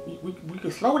know, we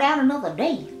could slow down another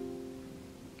day,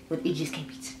 but it just can't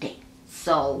be today.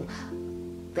 So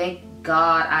thank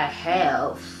God I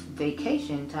have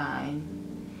vacation time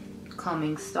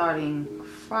coming starting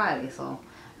Friday. So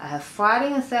I have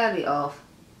Friday and Saturday off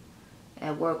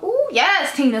at work. Ooh,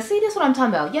 yes, Tina. See, that's what I'm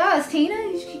talking about. Yes,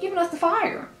 Tina. She's giving us the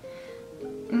fire.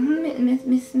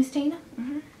 Miss Tina.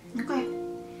 Okay.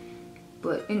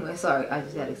 But anyway, sorry, I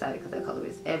just got excited because that color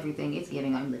is everything. It's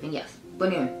giving I'm living, yes.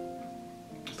 But anyway,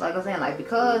 it's like I was saying, like,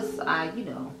 because I, you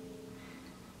know,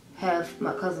 have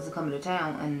my cousins are coming to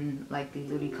town, and like they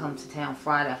literally come to town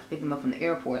Friday after picking them up from the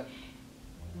airport.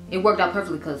 It worked out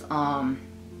perfectly because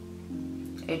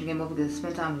Adriangameover gets to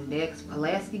spend time with his dad, because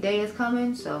Pulaski Day is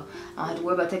coming, so I don't have to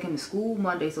worry about taking him to school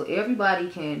Monday, so everybody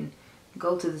can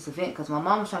go to this event. Because my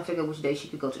mom was trying to figure out which day she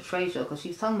could go to the trade show, because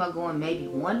she's talking about going maybe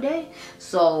one day,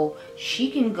 so she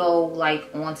can go like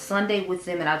on Sunday with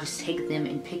them, and I'll just take them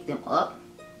and pick them up,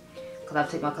 because I'll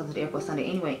take my cousin to the airport Sunday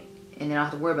anyway, and then I don't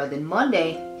have to worry about it. Then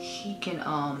Monday she can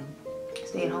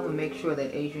stay at home and make sure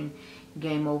that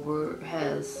Adriangameover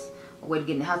has a way to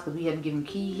get in the house, because we haven't given him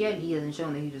keys yet. He hasn't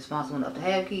shown that he's responsible enough to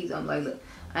have keys. I'm like, look,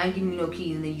 I ain't giving you no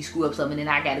keys, and then you screw up something, and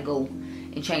then I gotta go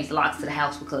and change the locks to the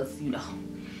house, because, you know,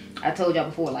 I told y'all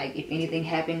before, like, if anything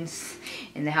happens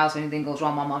in the house or anything goes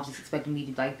wrong, my mom's just expecting me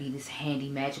to like be this handy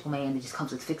magical man that just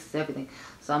comes and fixes everything.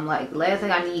 So I'm like, the last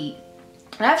thing I need,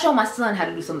 and I've shown my son how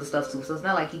to do some of the stuff too, so it's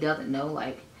not like he doesn't know,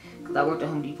 like, because I worked at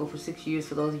Home Depot for 6 years.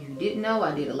 For those of you who didn't know,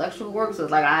 I did electrical work, so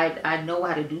it's like I know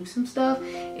how to do some stuff.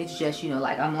 It's just, you know,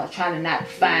 like, I'm not trying to not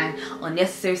find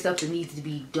unnecessary stuff that needs to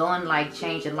be done, like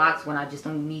changing locks, when I just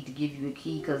don't need to give you a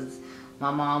key, because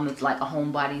my mom is like a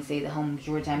homebody and stays at home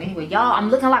majority of the time. Anyway, y'all, I'm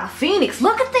looking like a phoenix.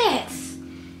 Look at this.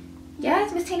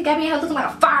 Yes, Miss Tina got me out looking like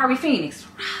a fiery phoenix.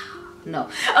 No.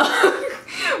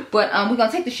 But we're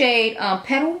gonna take the shade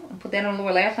Petal and put that on the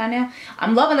lower lash line now.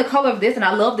 I'm loving the color of this, and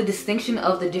I love the distinction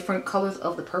of the different colors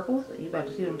of the purples. You about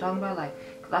to see what I'm talking about?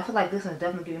 Like, cause I feel like this one's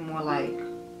definitely giving more like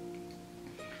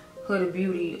Huda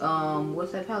Beauty.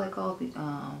 What's that palette called? The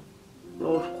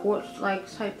those quartz like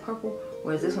type purple.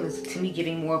 Whereas this one is to me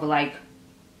giving more of a like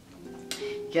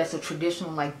just a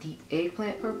traditional like deep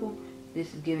eggplant purple.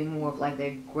 This is giving more of like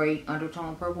that gray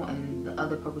undertone purple, and the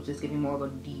other purple is just giving more of a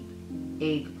deep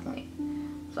eggplant.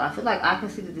 So I feel like I can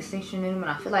see the distinction in them, and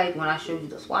I feel like when I showed you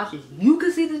the swatches, you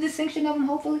can see the distinction of them,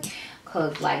 hopefully.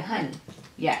 Cause like, honey,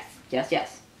 yes, yes,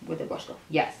 yes. Where'd the brush go?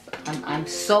 Yes, I'm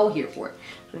so here for it.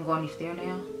 So I'm going to go underneath there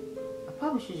now. I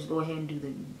probably should just go ahead and do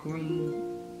the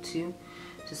green too,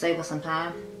 to save us some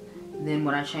time. Then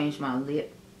when I change my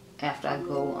lip, after I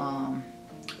go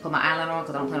put my eyeliner on,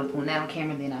 because I don't plan on putting that on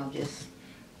camera, then I'll just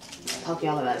talk to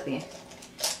y'all about it then.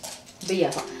 But yeah,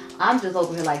 so I'm just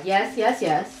over here like, yes, yes,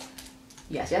 yes.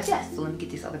 Yes, yes, yes. So let me get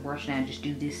this other brush now and just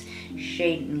do this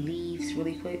shade and leaves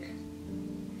really quick.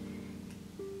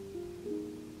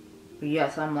 But yeah,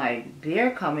 so I'm like,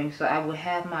 they're coming, so I will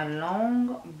have my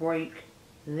long break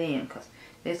then, because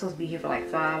they're supposed to be here for like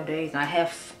 5 days. And I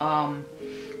have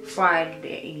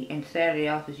Friday and Saturday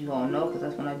off, as you all know, because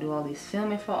that's when I do all this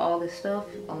filming for all this stuff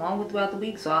along with throughout the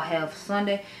week. So I'll have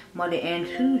Sunday, Monday, and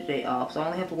Tuesday off. So I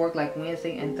only have to work like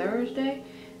Wednesday and Thursday,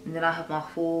 and then I have my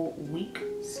full week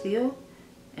still.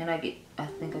 And I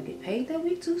think I get paid that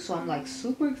week too. So I'm like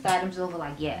super excited. I'm just over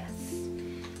like, yes,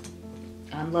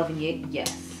 I'm loving it.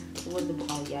 Yes. So what the,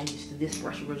 oh yeah, I used this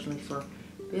brush originally for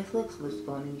this look. So let's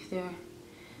go underneath there.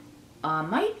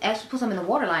 Might actually put some in the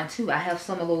waterline too. I have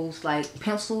some of those like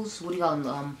pencils. What do you call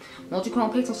them?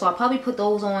 Multi-chrome pencils. So I'll probably put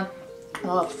those on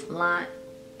offline,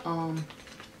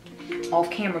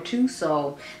 off camera too.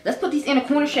 So let's put these inner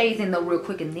corner shades in though real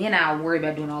quick, and then I'll worry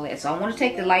about doing all that. So I want to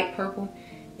take the light purple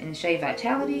and the shade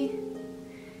Vitality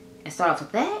and start off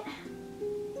with that.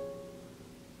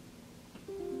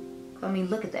 I mean,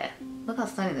 look at that. Look how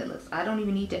stunning that looks. I don't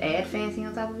even need to add fancy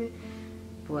on top of it,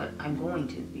 but I'm going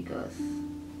to because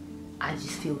I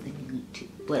just feel the need to.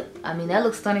 But I mean, that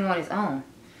looks stunning on its own.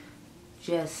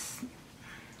 Just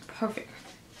perfect.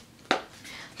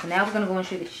 So now we're gonna go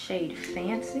into the shade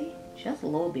Fancy, just a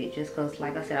little bit, just because,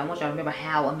 like I said, I want y'all to remember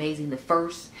how amazing the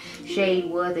first shade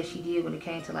was that she did when it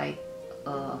came to like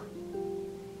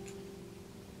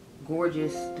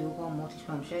gorgeous dual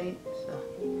multi-chrome shade. So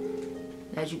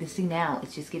as you can see now,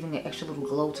 it's just giving an extra little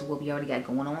glow to what we already got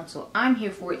going on. So I'm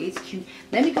here for it. It's cute.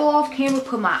 Let me go off camera,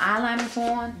 put my eyeliners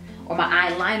on, or my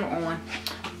eyeliner on,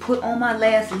 put on my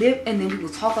last lip, and then we will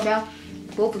talk about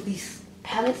both of these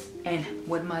palettes and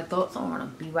what my thoughts are on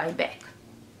them. Be right back.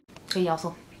 Okay, y'all,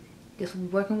 so guess we'll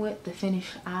be working with the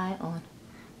finished eye on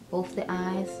both the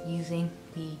eyes using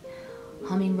the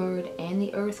Hummingbird and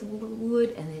the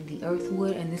Earthwood, and then the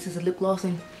Earthwood, and this is a lip gloss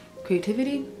in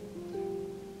Creativity.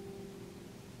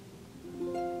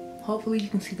 Hopefully you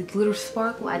can see the glitter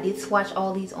sparkle. I did swatch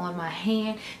all these on my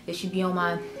hand. They should be on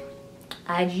my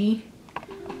IG.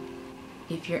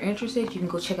 If you're interested, you can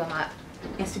go check out my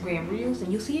Instagram reels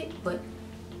and you'll see it, but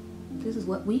this is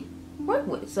what we work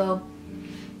with. So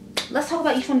let's talk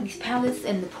about each one of these palettes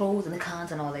and the pros and the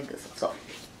cons and all that good stuff. So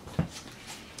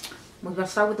we're gonna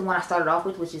start with the one I started off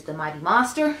with, which is the Mighty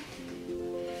Monster.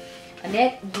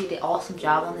 Annette did an awesome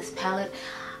job on this palette.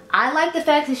 I like the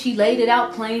fact that she laid it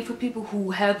out plain for people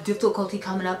who have difficulty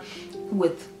coming up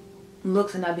with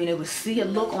looks and not being able to see a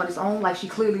look on its own. Like, she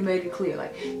clearly made it clear,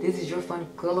 like, this is your fun,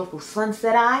 colorful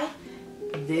sunset eye.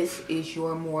 This is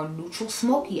your more neutral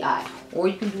smoky eye. Or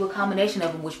you can do a combination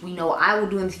of them, which we know I will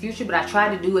do in the future, but I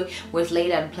try to do it where it's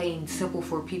laid out and plain simple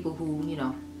for people who, you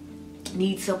know,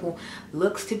 need simple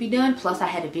looks to be done. Plus I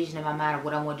had a vision in my mind of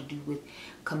what I wanted to do with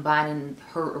combining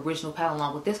her original palette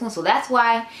along with this one, so that's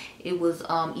why it was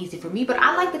easy for me. But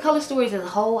I like the color stories as a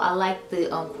whole. I like the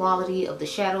quality of the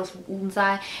shadows from Uden's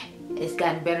eye. It's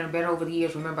gotten better and better over the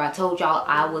years. Remember, I told y'all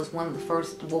I was one of the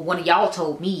first, well, one of y'all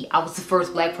told me I was the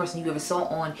first black person you ever saw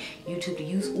on YouTube to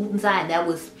use Uden's eye, and that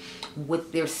was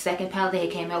with their second palette they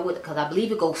came out with, because I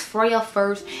believe it goes Freya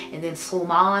first and then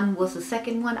Solman was the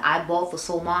second one. I bought the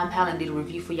Solman palette and did a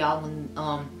review for y'all when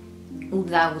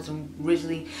Uden's eye was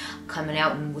originally coming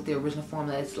out, and with their original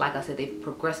formula, it's like I said, they've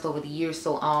progressed over the years.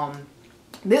 So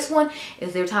this one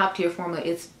is their top tier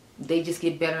formula. They just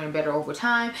get better and better over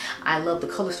time. I love the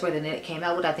color story that it came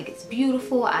out with. I think it's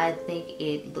beautiful. I think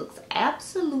it looks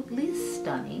absolutely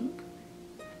stunning.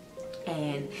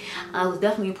 And I was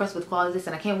definitely impressed with the quality of this,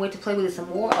 and I can't wait to play with it some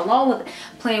more, along with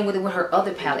playing with it with her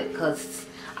other palette, because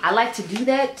I like to do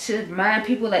that to remind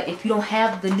people that if you don't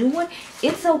have the new one,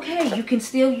 it's okay. You can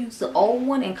still use the old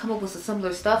one and come up with some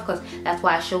similar stuff, because that's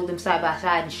why I showed them side by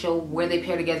side and show where they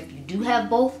pair together if you do have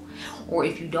both. Or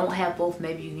if you don't have both,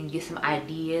 maybe you can get some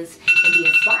ideas and be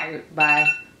inspired by,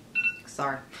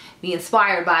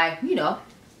 you know,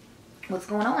 what's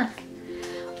going on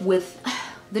with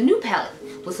the new palette,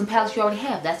 with some palettes you already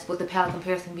have. That's what the palette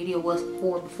comparison video was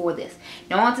for before this.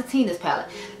 Now on to Tina's palette.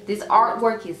 This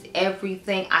artwork is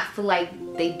everything. I feel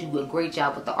like they do a great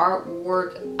job with the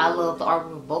artwork. I love the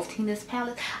artwork of both Tina's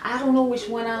palettes. I don't know which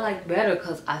one I like better,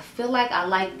 because I feel like I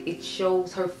like it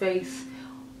shows her face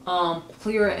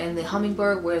clearer in the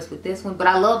hummingbird, whereas with this one, but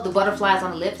I love the butterflies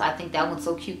on the lips. I think that one's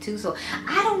so cute too. So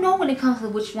I don't know when it comes to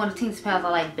which one of Tina's palettes I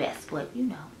like best, but you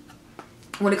know,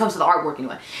 when it comes to the artwork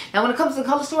anyway. Now when it comes to the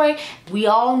color story, we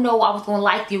all know I was going to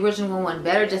like the original one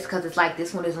better, just because it's like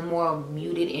this one is a more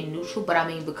muted and neutral, but I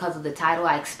mean, because of the title,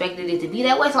 I expected it to be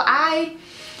that way. So I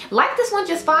like this one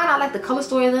just fine. I like the color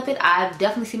story of it. I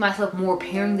definitely see myself more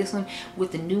pairing this one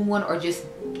with the new one, or just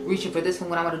reaching for this one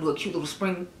when I want to do a cute little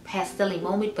spring pastel-y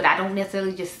moment, but I don't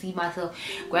necessarily just see myself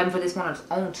grabbing for this one on its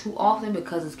own too often,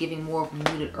 because it's giving more of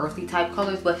muted earthy type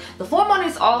colors. But the form on it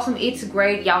is awesome. It's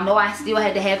great. Y'all know I still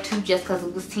had to have two just because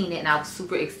it was Tina, and I was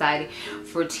super excited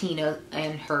for Tina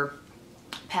and her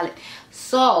palette.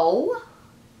 So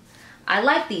I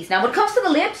like these. Now when it comes to the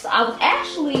lips, I was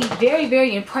actually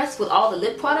very impressed with all the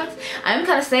lip products. I am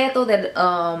kind of sad though that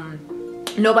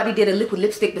nobody did a liquid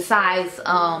lipstick besides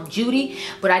Judy,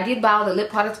 but I did buy all the lip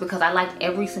products because I liked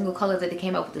every single color that they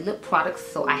came out with the lip products,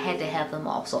 so I had to have them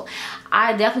all. So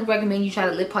I definitely recommend you try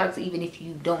the lip products, even if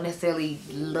you don't necessarily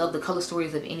love the color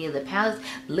stories of any of the palettes.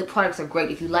 Lip products are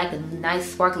great. If you like a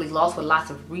nice sparkly gloss with lots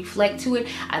of reflect to it,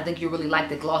 I think you'll really like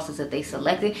the glosses that they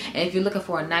selected. And if you're looking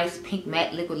for a nice pink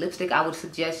matte liquid lipstick, I would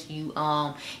suggest you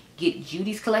get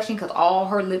Judy's collection, because all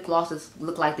her lip glosses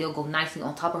look like they'll go nicely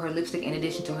on top of her lipstick, in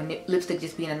addition to her lipstick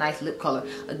just being a nice lip color.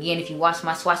 Again, if you watch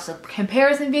my swatch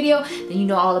comparison video, then you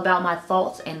know all about my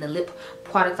thoughts and the lip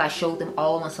products. I showed them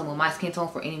all on some of my skin tone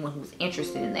for anyone who's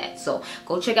interested in that. So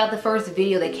go check out the first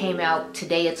video that came out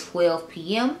today at 12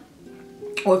 p.m.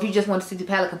 Or if you just want to see the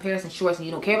palette comparison shorts and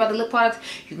you don't care about the lip products,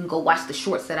 you can go watch the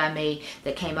shorts that I made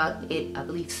that came out at, I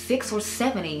believe, 6 or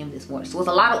 7 a.m. this morning. So there's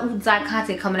a lot of Oden's Eye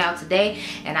content coming out today,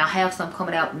 and I'll have some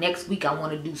coming out next week. I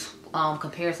want to do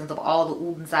comparisons of all the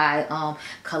Oden's Eye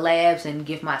collabs and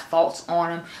give my thoughts on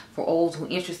them for those who are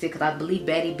interested, because I believe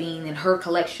Betty Bean and her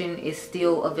collection is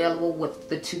still available with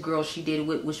the two girls she did it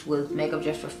with, which was Makeup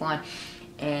Just for Fun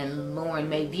and Lauren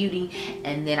May Beauty.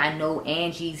 And then I know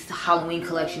Angie's Halloween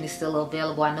collection is still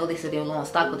available. I know they said they're low on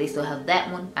stock, but they still have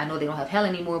that one. I know they don't have Hell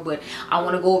anymore, but I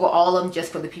want to go over all of them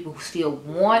just for the people who still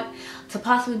want to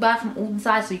possibly buy from Oden's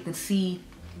Eye, so you can see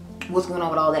what's going on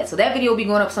with all that. So that video will be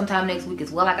going up sometime next week as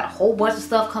well. I got a whole bunch of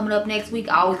stuff coming up next week.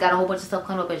 I always got a whole bunch of stuff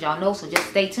coming up, as y'all know, so just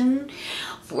stay tuned.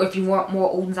 For if you want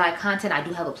more Oden's Eye content, I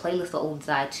do have a playlist of Oden's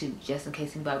Eye too, just in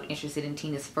case anybody interested in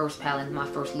Tina's first palette and my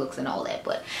first looks and all that.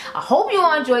 But I hope you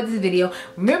all enjoyed this video.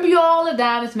 Remember, you all are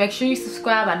diamonds. Make sure you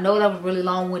subscribe. I know that was really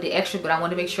long-winded extra, but I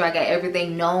want to make sure I got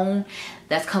everything known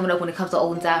that's coming up when it comes to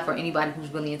Oden's Eye for anybody who's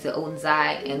really into Oden's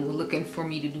Eye and looking for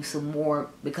me to do some more,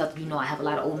 because you know I have a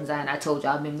lot of Oden's Eye, and I told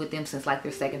y'all I've been with them since like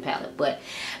their second palette. But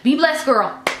be blessed,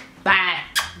 girl. Bye.